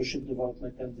 social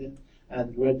development comes in,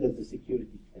 and where does the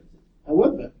security comes in.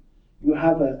 However, you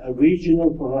have a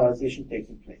regional polarization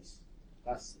taking place.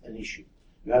 That's an issue.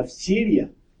 You have Syria,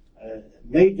 a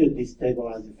major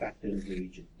destabilizing factor in the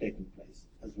region taking place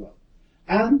as well.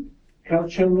 And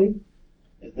culturally,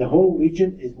 the whole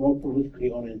region is more politically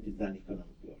oriented than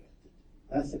economically oriented.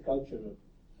 That's a cultural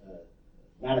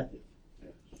narrative.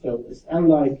 So it's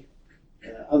unlike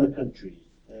other countries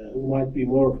who might be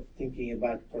more thinking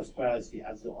about prosperity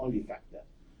as the only factor.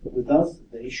 With us,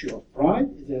 the issue of pride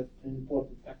is an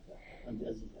important factor, and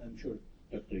as I'm sure,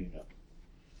 Doctor, you know.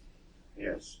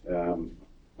 Yes.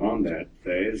 On that,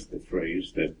 there is the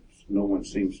phrase that no one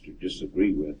seems to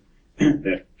disagree with,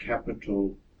 that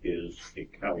capital is a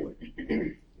coward.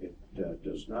 It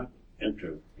does not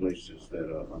enter places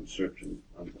that are uncertain,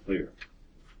 unclear.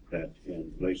 That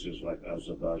in places like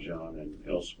Azerbaijan and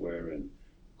elsewhere in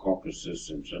Caucasus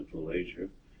and Central Asia,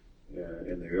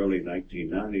 in the early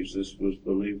 1990s, this was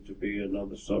believed to be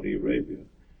another Saudi Arabia.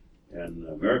 And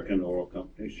American oil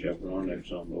companies, Chevron,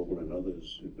 ExxonMobil, and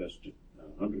others invested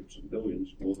hundreds of billions,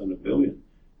 more than $1 billion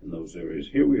in those areas.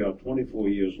 Here we are 24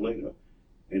 years later,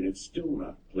 and it's still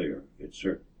not clear, it's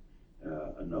certain,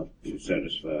 enough to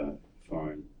satisfy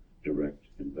foreign direct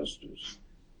investors.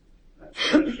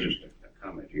 That's just a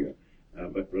comment here.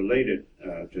 But related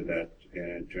to that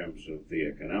in terms of the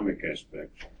economic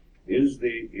aspect, is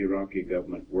the Iraqi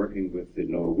government working with the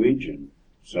Norwegian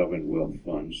sovereign wealth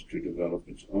funds to develop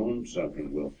its own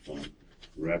sovereign wealth fund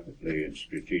rapidly and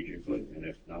strategically? And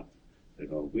if not, the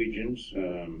Norwegians,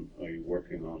 are you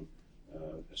working on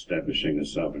establishing a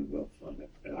sovereign wealth fund?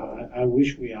 I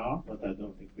wish we are, but I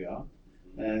don't think we are.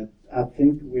 I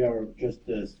think we are just,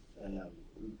 the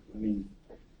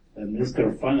Minister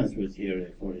of Finance was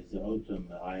here for his autumn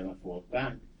IMF World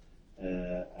Bank,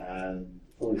 and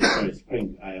for his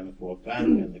spring IMF World Bank,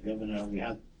 and the governor, we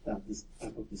had this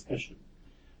type of discussion.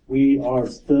 We are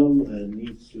still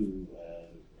need to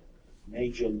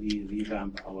majorly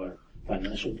revamp our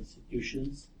financial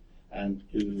institutions and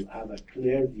to have a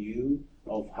clear view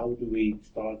of how do we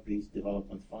start these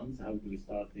development funds, how do we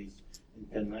start these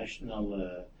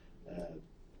international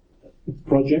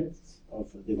projects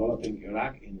of developing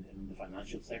Iraq in the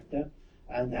financial sector,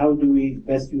 and how do we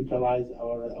best utilize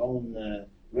our own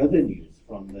revenues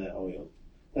from the oil.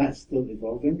 That's still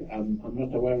evolving. I'm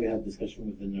not aware we have discussion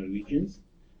with the Norwegians,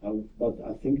 but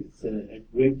I think it's a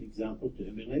great example to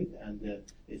emulate, and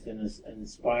it's an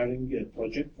inspiring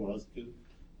project for us to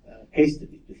case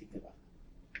study to think about.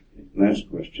 Last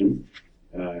question.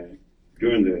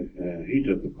 During the heat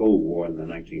of the Cold War in the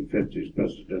 1950s,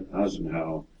 President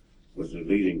Eisenhower was a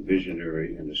leading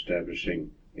visionary in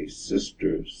establishing a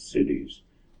sister cities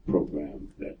program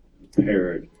that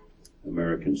paired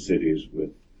American cities with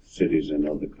cities in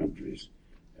other countries,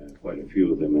 quite a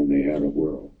few of them in the Arab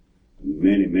world,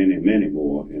 many, many, many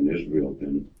more in Israel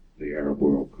than the Arab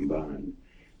world combined.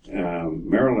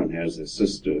 Maryland has a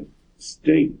sister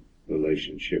state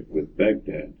relationship with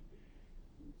Baghdad.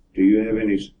 Do you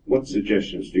have what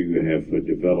suggestions do you have for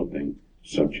developing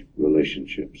such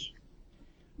relationships?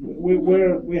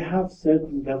 We have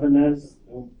certain governors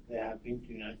who they have been to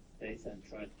the United States and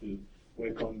tried to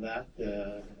work on that.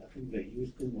 I think the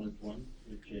Houston was one,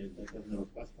 which the governor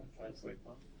of Basra tried to work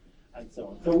on, and so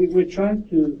on. So we're trying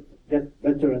to get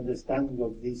better understanding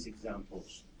of these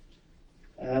examples.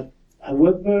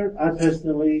 However, I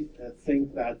personally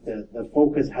think that the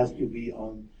focus has to be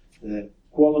on the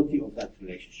quality of that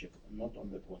relationship, and not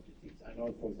on the quantities. I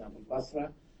know, for example,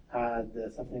 Basra had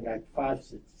something like 5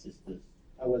 sisters.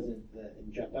 I was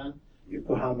in Japan,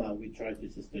 Yokohama, we tried to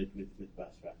sister it with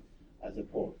Basra as a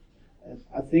port. And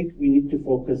I think we need to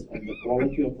focus on the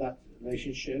quality of that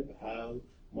relationship, how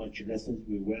much lessons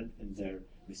we learned in their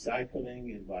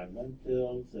recycling,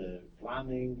 environmental,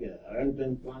 planning,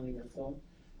 urban planning, and so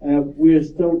on. We're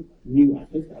still new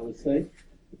at it, I would say.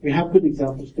 We have good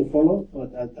examples to follow,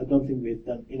 but I don't think we've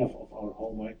done enough of our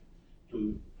homework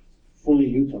to fully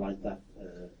utilize that.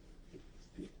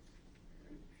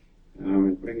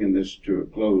 In bringing this to a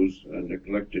close, I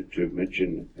neglected to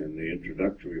mention in the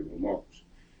introductory remarks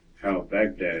how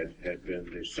Baghdad had been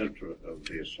the center of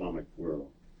the Islamic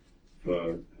world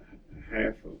for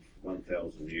half of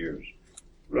 1,000 years,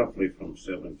 roughly from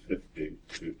 750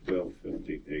 to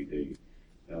 1250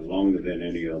 AD, longer than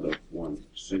any other one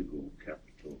single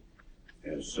capital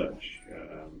as such.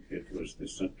 It was the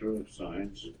center of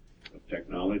science, of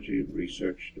technology,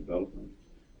 research, development,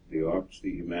 the arts, the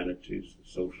humanities, the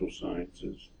social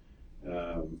sciences.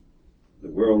 The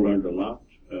world learned a lot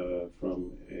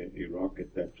from Iraq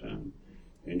at that time,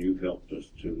 and you've helped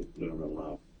us to learn a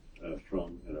lot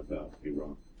from and about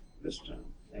Iraq this time.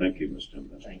 Thank you, Mr.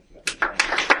 Ambassador. Thank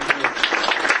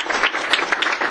you.